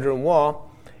Beyond the Bedroom Wall.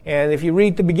 And if you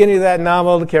read the beginning of that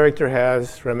novel, the character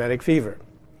has rheumatic fever.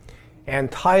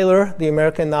 And Tyler, the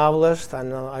American novelist,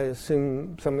 I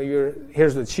assume some of you,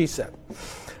 here's what she said.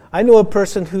 I know a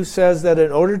person who says that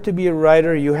in order to be a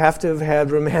writer, you have to have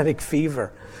had romantic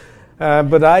fever.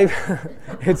 But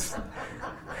it's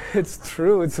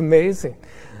true. It's amazing.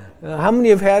 How many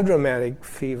have had romantic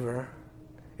fever?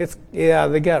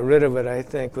 They got rid of it, I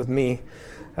think, with me.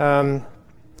 Anyway,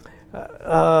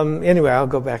 I'll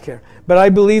go back here. But I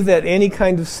believe that any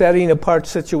kind of setting apart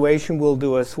situation will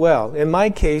do us well. In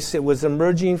my case, it was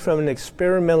emerging from an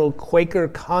experimental Quaker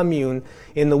commune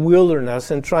in the wilderness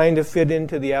and trying to fit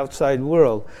into the outside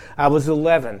world. I was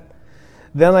 11.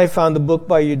 Then I found a book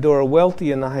by Eudora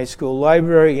Welty in the high school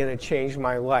library, and it changed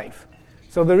my life.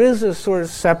 So there is a sort of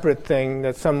separate thing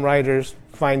that some writers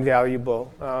find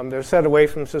valuable. They're set away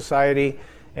from society,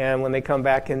 and when they come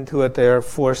back into it, they're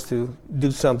forced to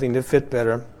do something to fit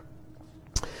better.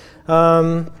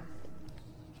 What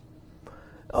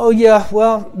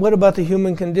about the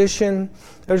human condition?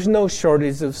 There's no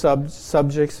shortage of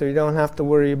subjects, so you don't have to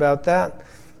worry about that.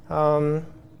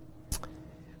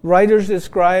 Writers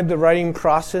describe the writing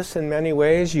process in many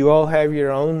ways. You all have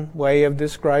your own way of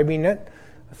describing it.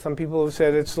 Some people have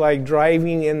said it's like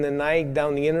driving in the night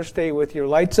down the interstate with your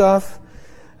lights off.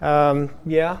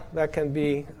 That can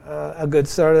be a good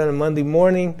start on a Monday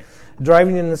morning.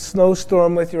 Driving in a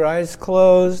snowstorm with your eyes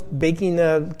closed, baking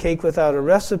a cake without a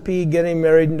recipe, getting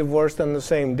married and divorced on the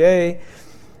same day,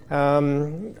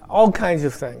 all kinds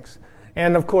of things.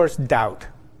 And of course, doubt.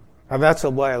 Now, that's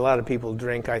why a lot of people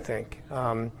drink, I think,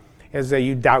 is that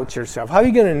you doubt yourself. How are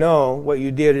you going to know what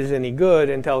you did is any good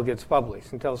until it gets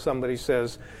published, until somebody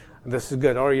says, this is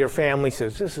good, or your family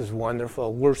says, this is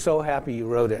wonderful, we're so happy you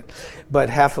wrote it, but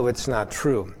half of it's not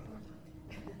true.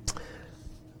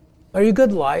 Are you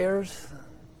good liars?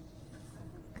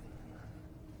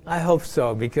 I hope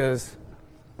so, because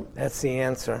that's the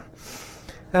answer.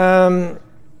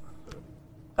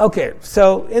 Okay,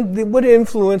 so what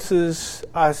influences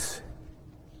us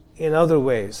in other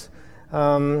ways?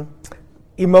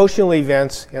 Emotional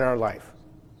events in our life.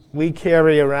 We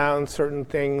carry around certain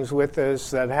things with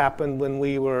us that happened when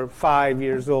we were 5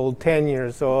 years old, 10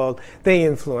 years old. They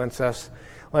influence us.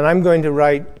 When I'm going to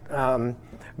write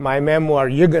my memoir,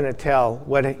 you're going to tell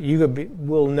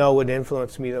will know what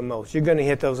influenced me the most. You're going to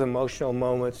hit those emotional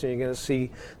moments, and you're going to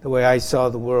see the way I saw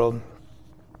the world.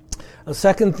 The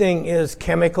second thing is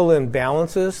chemical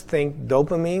imbalances. Think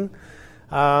dopamine.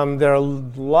 There are a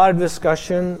lot of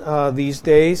discussion these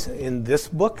days in this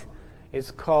book. It's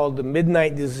called The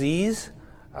Midnight Disease,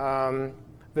 The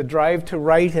Drive to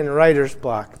Write and Writer's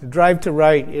Block. The Drive to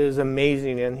Write is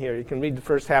amazing in here. You can read the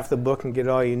first half of the book and get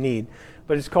all you need.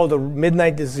 But it's called The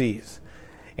Midnight Disease.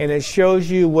 And it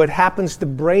shows you what happens to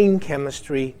brain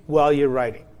chemistry while you're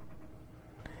writing.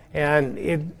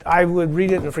 And I would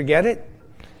read it and forget it.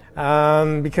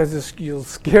 Because you'll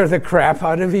scare the crap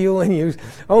out of you, and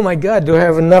oh my God, do I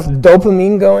have enough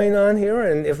dopamine going on here?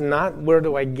 And if not, where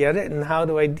do I get it, and how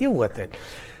do I deal with it?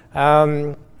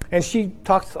 And she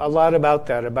talks a lot about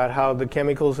that, about how the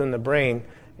chemicals in the brain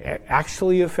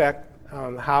actually affect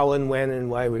how and when and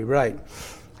why we write.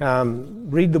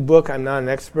 Read the book. I'm not an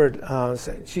expert.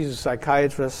 She's a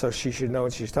psychiatrist, so she should know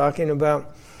what she's talking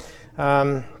about.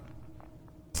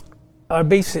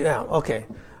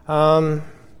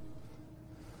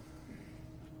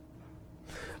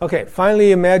 Okay,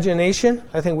 finally, imagination.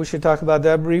 I think we should talk about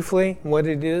that briefly, what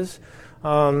it is.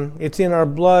 It's in our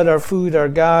blood, our food, our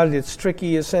God. It's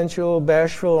tricky, essential,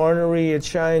 bashful, ornery. It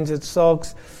shines, it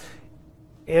sulks.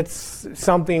 It's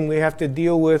something we have to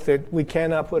deal with that we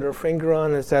cannot put our finger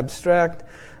on. It's abstract.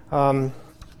 And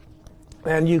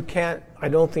I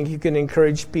don't think you can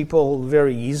encourage people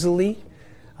very easily,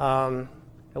 at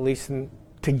least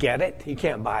to get it. You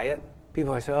can't buy it.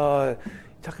 People say,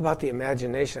 talk about the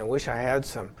imagination. I wish I had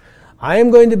some. I am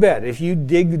going to bet if you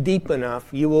dig deep enough,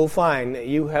 you will find that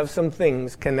you have some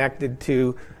things connected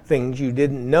to things you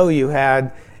didn't know you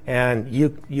had, and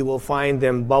you will find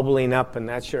them bubbling up, and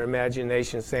that's your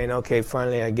imagination saying, okay,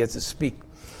 finally I get to speak.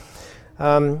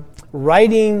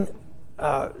 Writing,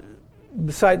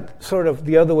 besides sort of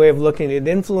the other way of looking at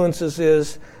influences,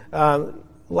 is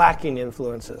lacking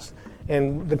influences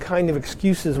and the kind of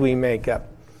excuses we make up.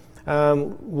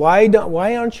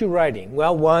 Why aren't you writing?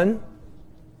 Well, one,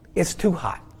 it's too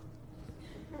hot.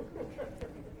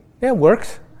 Yeah, it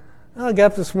works. I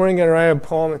got up this morning and write a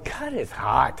poem. God, it's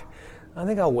hot. I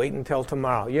think I'll wait until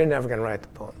tomorrow. You're never going to write the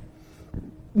poem.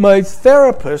 My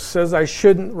therapist says I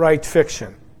shouldn't write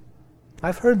fiction.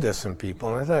 I've heard this from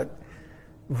people, and I thought,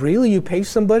 really? You pay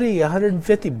somebody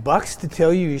 $150 to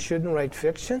tell you shouldn't write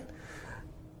fiction?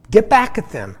 Get back at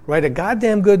them. Write a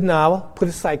goddamn good novel. Put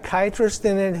a psychiatrist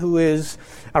in it who is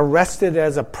arrested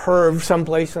as a perv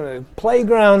someplace on a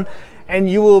playground, and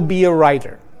you will be a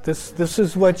writer. This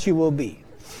is what you will be.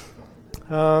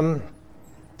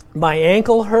 My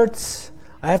ankle hurts.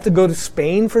 I have to go to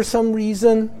Spain for some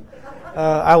reason.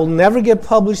 I will never get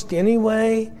published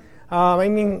anyway.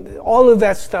 All of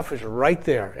that stuff is right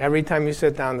there every time you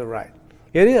sit down to write.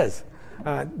 It is.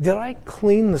 Did I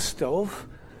clean the stove?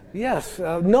 Yes.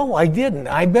 No, I didn't.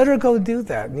 I better go do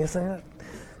that. And you say,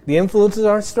 the influences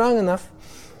aren't strong enough.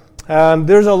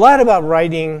 There's a lot about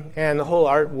writing and the whole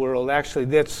art world, actually,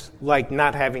 that's like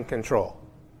not having control.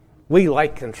 We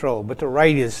like control, but the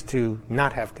right is to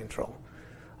not have control.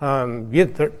 You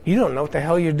don't know what the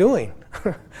hell you're doing.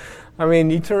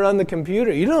 You turn on the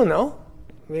computer, you don't know.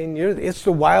 It's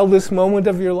the wildest moment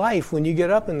of your life when you get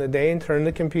up in the day and turn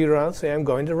the computer on and say, I'm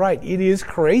going to write. It is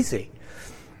crazy.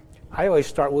 I always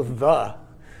start with the.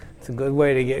 It's a good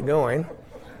way to get going.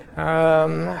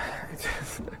 I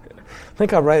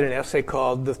think I'll write an essay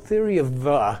called The Theory of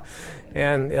The,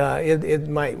 and it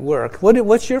might work.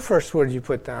 What's your first word you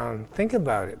put down? Think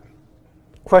about it.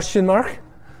 Question mark?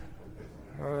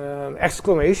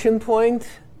 Exclamation point?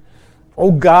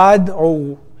 Oh God,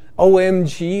 oh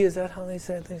OMG, is that how they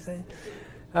say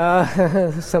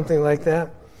it? Something like that.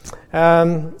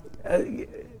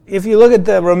 If you look at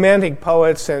the Romantic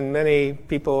poets and many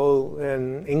people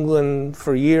in England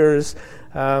for years,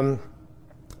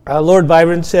 Lord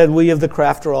Byron said, we of the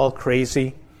craft are all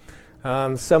crazy.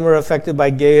 Some are affected by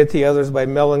gaiety, others by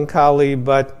melancholy,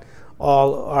 but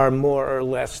all are more or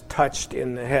less touched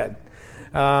in the head.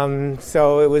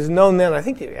 So it was known then, I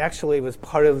think it actually was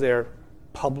part of their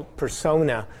public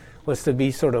persona, was to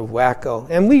be sort of wacko.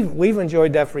 And we've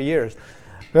enjoyed that for years.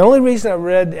 The only reason I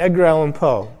read Edgar Allan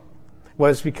Poe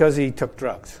was because he took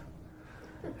drugs.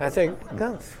 I think,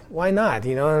 no, why not?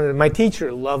 My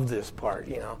teacher loved this part.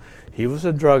 He was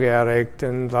a drug addict,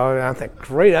 and I think,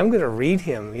 great, I'm going to read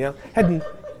him. Had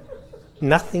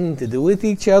nothing to do with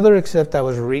each other except I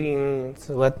was reading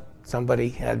what somebody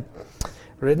had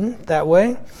written that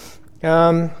way.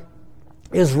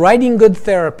 Is writing good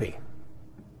therapy?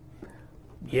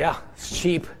 Yeah, it's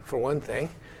cheap for one thing.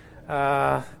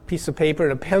 Piece of paper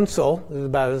and a pencil is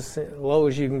about as low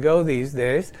as you can go these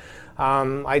days.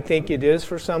 I think it is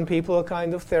for some people a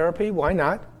kind of therapy. Why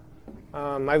not?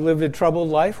 I've lived a troubled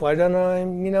life. Why don't I,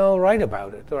 write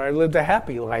about it? Or I lived a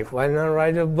happy life. Why don't I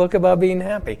write a book about being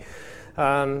happy?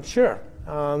 Sure.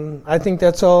 I think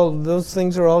those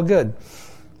things are all good.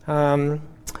 On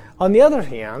the other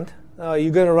hand,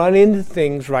 you're going to run into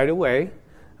things right away.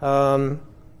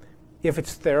 If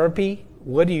it's therapy,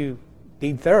 what do you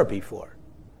need therapy for?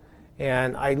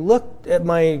 And I looked at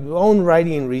my own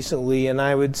writing recently, and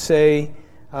I would say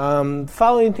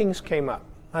following things came up.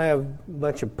 I have a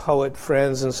bunch of poet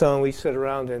friends and so on. We sit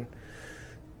around and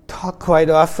talk quite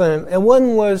often. And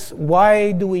one was,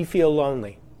 why do we feel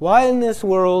lonely? Why in this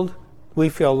world do we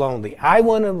feel lonely? I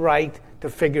want to write to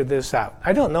figure this out.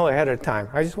 I don't know ahead of time.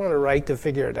 I just want to write to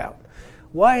figure it out.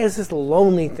 Why is this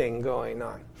lonely thing going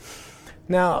on?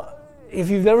 Now, if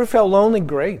you've never felt lonely,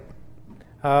 great.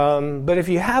 But if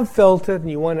you have felt it and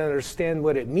you want to understand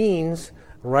what it means,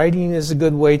 writing is a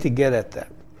good way to get at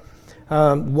that.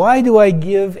 Why do I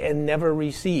give and never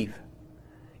receive?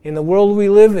 In the world we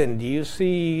live in, do you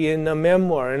see in a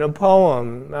memoir, in a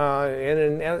poem, in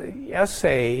an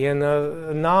essay, in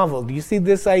a novel, do you see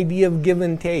this idea of give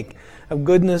and take, of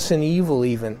goodness and evil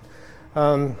even?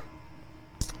 Should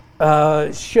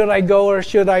I go or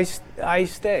should I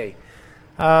stay?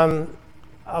 I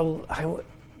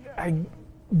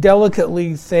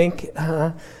delicately think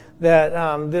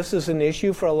that this is an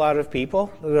issue for a lot of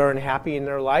people that are unhappy in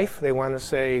their life. They want to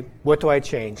say, what do I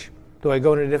change? Do I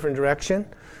go in a different direction?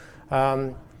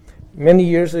 Many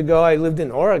years ago, I lived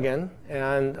in Oregon,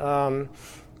 and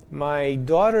my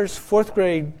daughter's fourth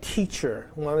grade teacher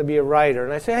wanted to be a writer.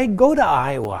 And I said, hey, go to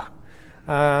Iowa.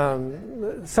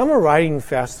 Summer Writing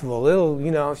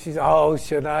Festival. She's, oh,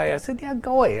 should I? I said, yeah,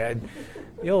 go ahead.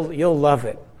 You'll love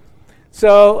it.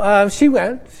 So she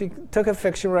went. She took a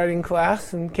fiction writing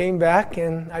class and came back.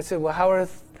 And I said, well, how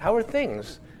are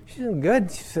things? She said,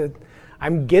 good. She said,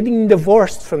 I'm getting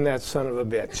divorced from that son of a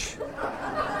bitch.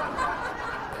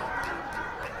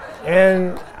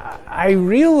 And I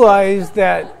realized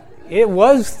that it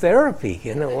was therapy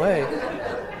in a way.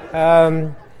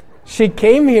 She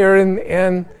came here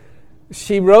and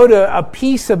she wrote a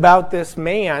piece about this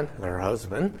man, her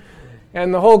husband,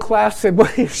 and the whole class said,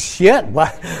 "What shit?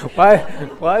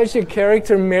 Why is your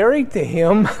character married to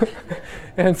him?"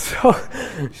 And so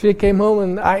she came home,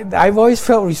 and I've always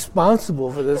felt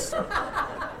responsible for this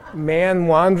man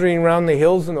wandering around the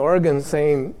hills in Oregon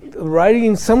saying,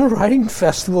 Summer Writing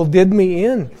Festival did me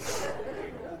in.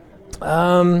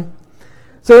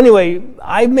 So anyway,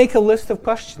 I make a list of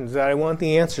questions that I want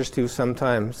the answers to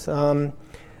sometimes.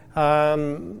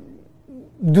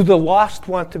 Do the lost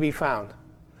want to be found?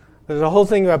 There's a whole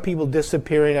thing about people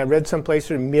disappearing. I read someplace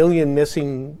there are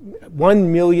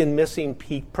 1 million missing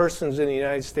persons in the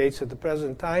United States at the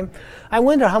present time. I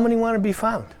wonder how many want to be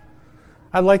found.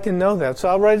 I'd like to know that. So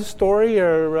I'll write a story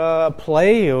or a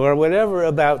play or whatever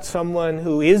about someone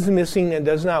who is missing and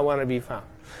does not want to be found,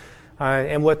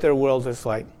 and what their world is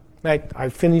like. I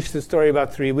finished the story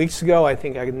about 3 weeks ago. I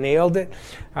think I nailed it.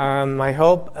 I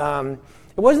hope.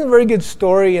 It wasn't a very good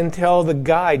story until the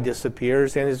guy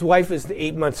disappears and his wife is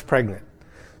 8 months pregnant.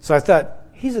 So I thought,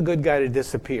 he's a good guy to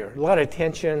disappear. A lot of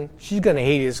tension. She's going to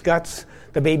hate his guts.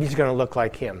 The baby's going to look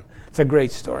like him. It's a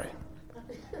great story.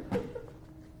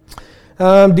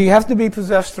 Do you have to be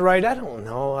possessed to write? I don't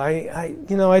know.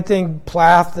 I think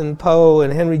Plath and Poe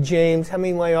and Henry James,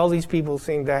 Hemingway, all these people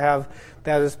seem to have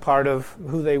that as part of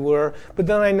who they were. But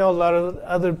then I know a lot of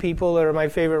other people that are my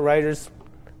favorite writers.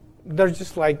 They're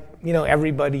just like,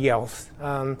 everybody else.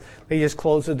 They just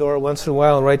close the door once in a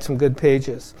while and write some good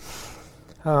pages.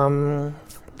 Okay,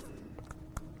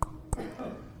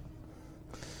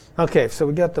 so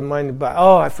we got the mind about.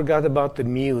 Oh, I forgot about the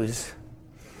muse.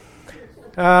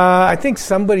 I think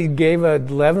somebody gave a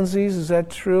Levensies. Is that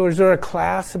true? Or is there a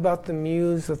class about the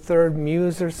muse, the third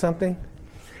muse or something?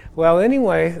 Well,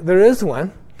 anyway, there is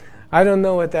one. I don't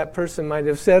know what that person might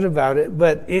have said about it,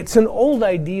 but it's an old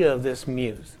idea of this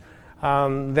muse,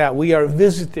 that we are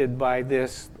visited by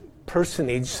this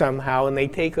personage somehow, and they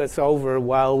take us over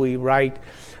while we write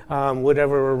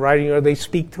whatever we're writing, or they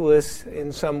speak to us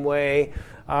in some way.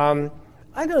 I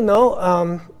don't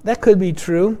know. That could be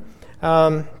true.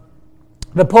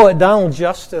 The poet Donald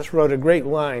Justice wrote a great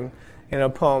line in a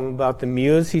poem about the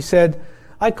muse. He said,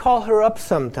 "I call her up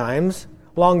sometimes,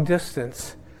 long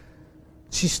distance.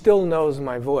 She still knows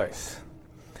my voice."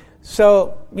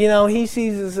 So, he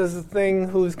sees us as a thing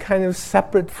who's kind of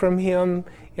separate from him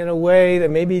in a way that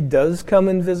maybe does come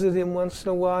and visit him once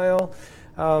in a while.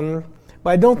 But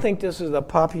I don't think this is a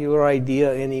popular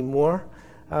idea anymore.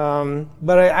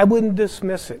 But I wouldn't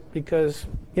dismiss it because,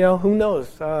 who knows?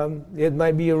 It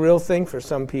might be a real thing for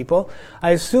some people.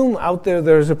 I assume out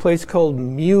there's a place called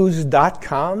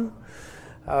muse.com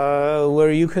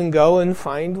where you can go and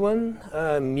find one,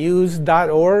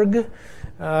 muse.org.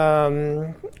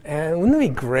 And wouldn't it be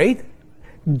great?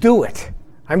 Do it.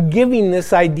 I'm giving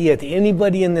this idea to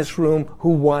anybody in this room who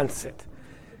wants it.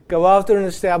 Go out there and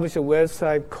establish a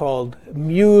website called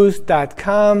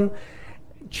muse.com.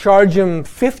 Charge them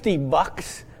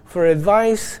 $50 for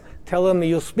advice. Tell them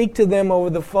you'll speak to them over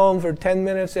the phone for 10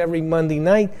 minutes every Monday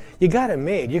night. You got it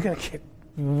made. You're going to get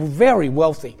very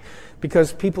wealthy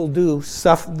because people do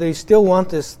suffer. They still want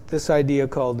this idea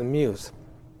called the muse.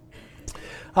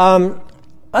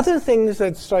 Other things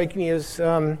that strike me as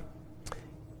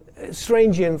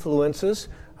strange influences.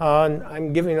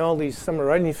 I'm giving all these summer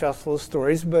writing festival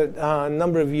stories, but a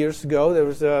number of years ago there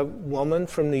was a woman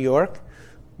from New York,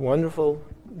 wonderful,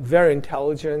 very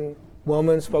intelligent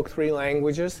woman, spoke 3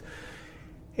 languages.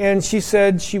 And she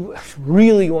said she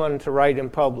really wanted to write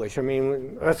and publish. I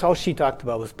mean, that's all she talked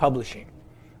about was publishing.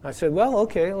 I said, well,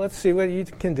 okay, let's see what you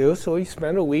can do. So we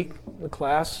spent a week in the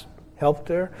class, helped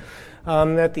her.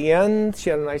 At the end, she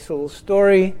had a nice little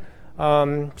story.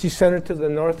 She sent it to the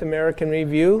North American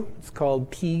Review. It's called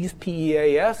PEAS,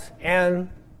 P-E-A-S, and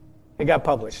it got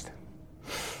published.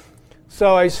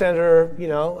 So I sent her,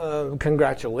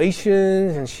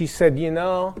 congratulations, and she said,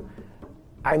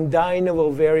 I'm dying of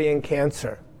ovarian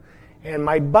cancer, and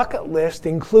my bucket list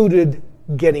included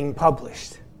getting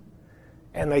published,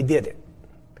 and I did it.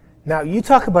 Now, you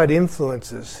talk about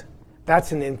influences.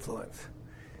 That's an influence.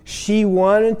 She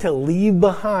wanted to leave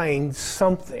behind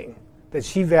something that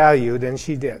she valued, and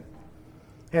she did.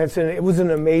 And it was an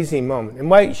amazing moment.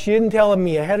 And she didn't tell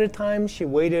me ahead of time. She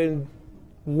waited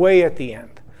way at the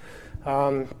end.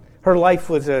 Her life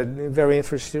was a very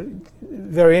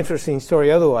interesting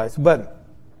story otherwise. But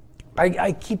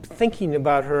I keep thinking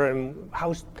about her and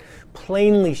how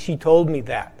plainly she told me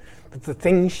that the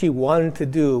thing she wanted to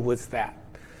do was that.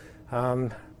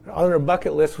 On her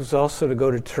bucket list was also to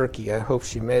go to Turkey. I hope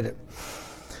she made it.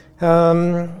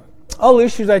 All the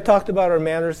issues I talked about are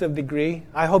matters of degree.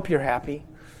 I hope you're happy.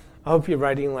 I hope you're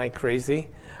writing like crazy.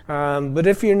 But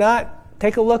if you're not,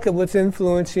 take a look at what's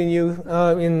influencing you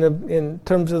in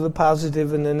terms of the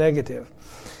positive and the negative.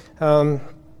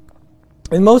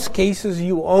 In most cases,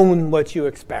 you own what you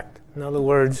expect. In other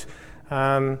words,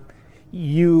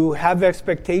 you have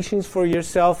expectations for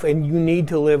yourself and you need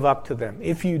to live up to them.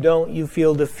 If you don't, you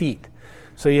feel defeat.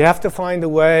 So you have to find a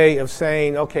way of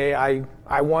saying, okay,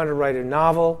 I want to write a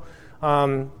novel.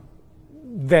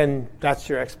 Then that's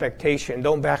your expectation.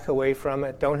 Don't back away from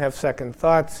it. Don't have second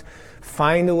thoughts.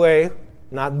 find a way,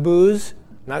 not booze,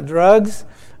 not drugs,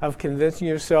 of convincing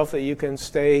yourself that you can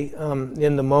stay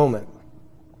in the moment.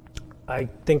 I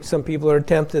think some people are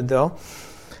tempted, though.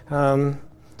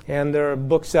 And there are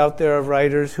books out there of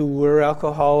writers who were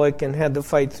alcoholic and had to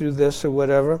fight through this or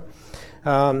whatever.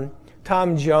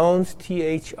 Tom Jones,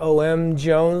 T-H-O-M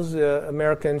Jones, the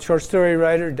American short story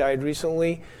writer, died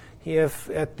recently.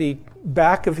 At the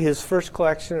back of his first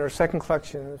collection or second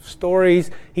collection of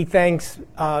stories, he thanks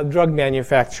drug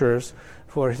manufacturers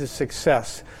for his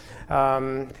success.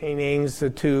 He names the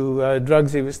two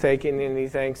drugs he was taking, and he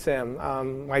thanks them.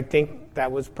 I think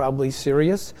that was probably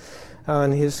serious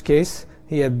in his case.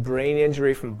 He had brain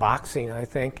injury from boxing, I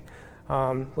think,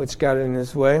 which got in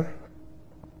his way.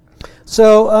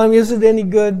 So is it any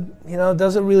good?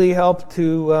 Does it really help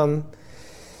to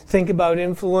think about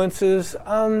influences?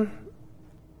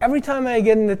 Every time I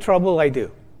get into trouble, I do.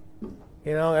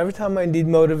 Every time I need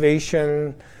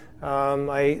motivation,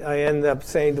 I end up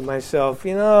saying to myself,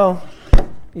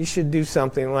 you should do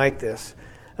something like this.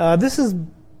 This is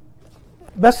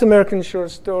Best American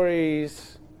Short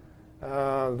Stories.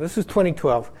 This is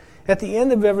 2012. At the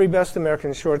end of every Best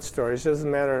American Short Stories, doesn't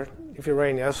matter if you're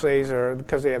writing essays or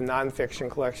because they have nonfiction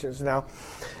collections now,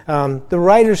 the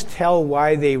writers tell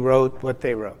why they wrote what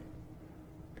they wrote.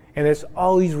 And it's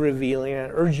always revealing. I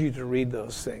urge you to read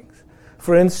those things.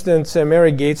 For instance,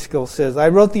 Mary Gateskill says, I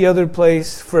wrote The Other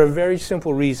Place for a very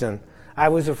simple reason. I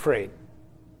was afraid.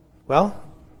 Well,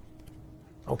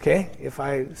 okay, if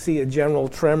I see a general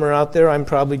tremor out there, I'm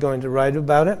probably going to write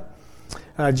about it.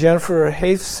 Jennifer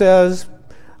Haith says,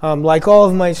 like all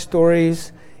of my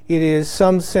stories, it is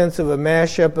some sense of a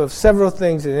mashup of several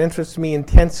things that interest me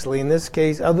intensely. In this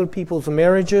case, other people's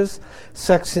marriages,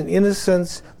 sex and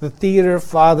innocence, the theater,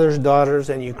 fathers, daughters,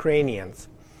 and Ukrainians.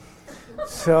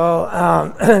 So,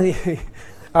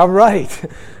 all right.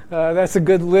 That's a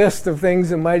good list of things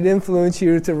that might influence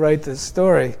you to write this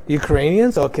story.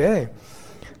 Ukrainians? Okay.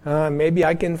 Maybe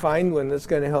I can find one that's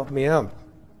going to help me out.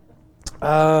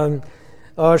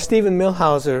 Or Stephen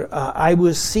Milhauser, I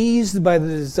was seized by the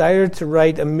desire to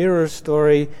write a mirror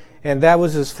story, and that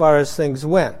was as far as things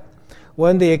went.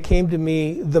 One day it came to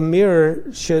me, the mirror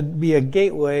should be a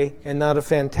gateway and not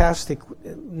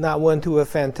one to a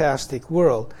fantastic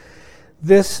world.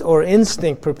 This, or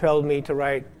instinct, propelled me to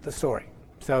write the story.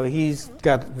 So he's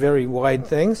got very wide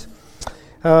things.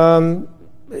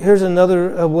 Here's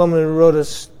another woman who wrote a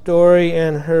story,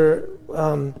 and her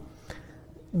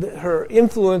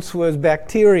influence was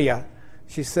bacteria.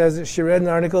 She says that she read an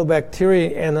article,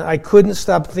 Bacteria, and I couldn't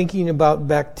stop thinking about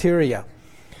bacteria.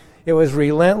 It was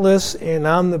relentless and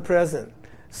omnipresent.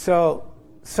 So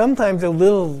sometimes a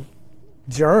little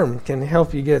germ can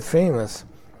help you get famous.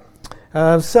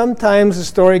 Sometimes a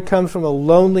story comes from a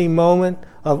lonely moment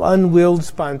of unwilled,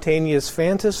 spontaneous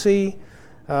fantasy.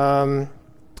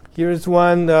 Here's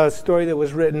one story that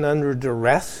was written under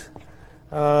duress.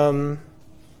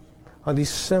 On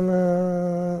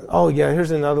December,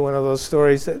 here's another one of those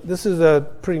stories. This is a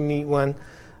pretty neat one.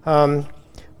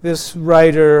 This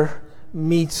writer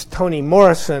meets Toni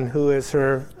Morrison, who is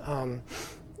her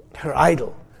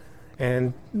idol.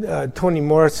 And Toni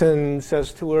Morrison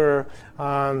says to her,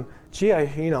 gee, I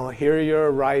hear you're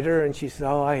a writer. And she says,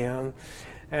 oh, I am.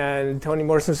 And Toni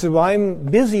Morrison says, well, I'm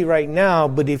busy right now,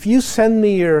 but if you send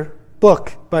me your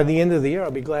book by the end of the year,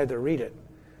 I'll be glad to read it.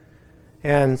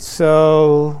 And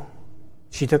so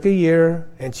she took a year,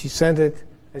 and she sent it,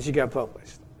 and she got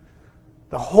published.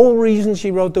 The whole reason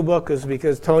she wrote the book is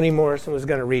because Toni Morrison was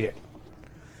going to read it.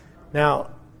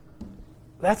 Now,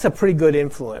 that's a pretty good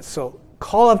influence. So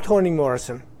call up Toni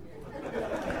Morrison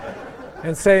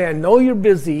and say, I know you're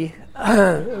busy,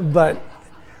 but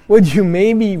would you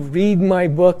maybe read my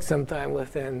book sometime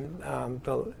within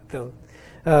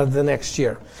the next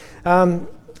year?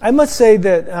 I must say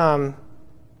that,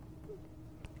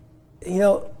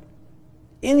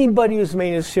 anybody who's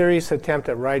made a serious attempt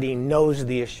at writing knows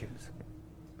the issues.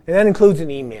 And that includes an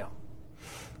email.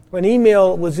 When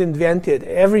email was invented,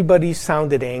 everybody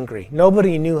sounded angry.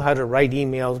 Nobody knew how to write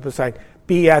emails besides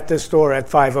be at the store at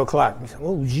 5 o'clock. You say,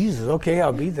 oh, Jesus, okay,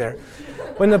 I'll be there.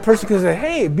 When the person can say,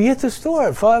 hey, be at the store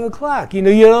at 5 o'clock, you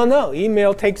don't know.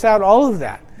 Email takes out all of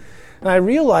that. And I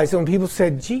realized when people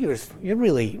said, gee, you're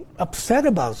really upset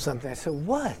about something. I said,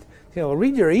 what?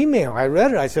 Read your email. I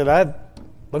read it. I said, that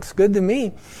looks good to me.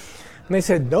 And they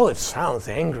said, no, it sounds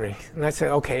angry. And I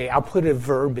said, okay, I'll put a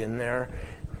verb in there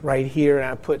right here, and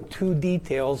I put 2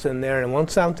 details in there, and it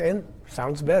won't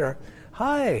sounds better.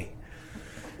 Hi.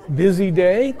 Busy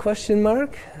day, question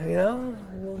mark,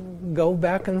 go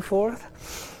back and forth.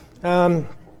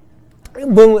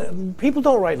 when people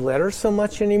don't write letters so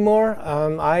much anymore.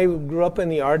 I grew up in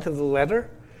the art of the letter,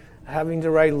 having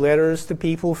to write letters to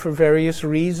people for various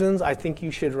reasons. I think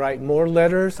you should write more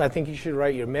letters. I think you should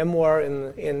write your memoir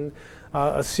in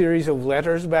a series of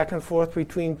letters back and forth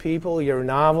between people, your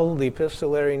novel, the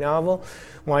epistolary novel.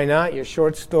 Why not? Your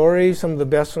short stories, some of the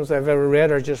best ones I've ever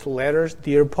read are just letters.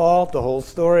 Dear Paul, the whole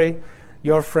story.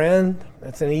 Your friend,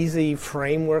 that's an easy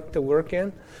framework to work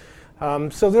in.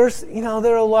 So there's, there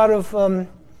are a lot of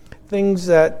things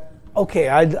that, okay,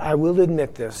 I will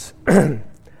admit this.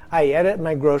 I edit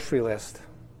my grocery list.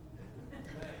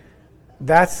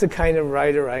 That's the kind of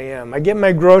writer I am. I get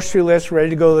my grocery list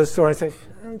ready to go to the store and say,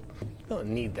 I don't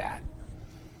need that.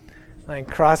 I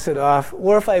cross it off.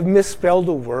 Or if I've misspelled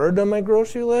a word on my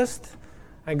grocery list,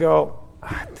 I go,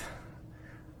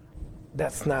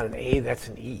 that's not an A, that's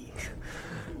an E.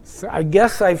 So I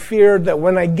guess I feared that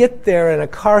when I get there and a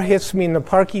car hits me in the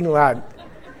parking lot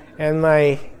and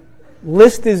my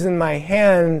list is in my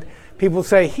hand, people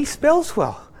say, he spells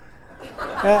well.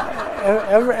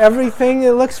 Everything,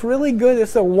 it looks really good.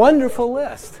 It's a wonderful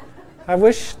list. I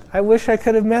wish I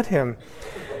could have met him.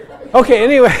 Okay,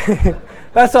 anyway,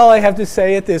 that's all I have to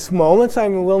say at this moment. So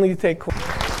I'm willing to take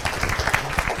questions.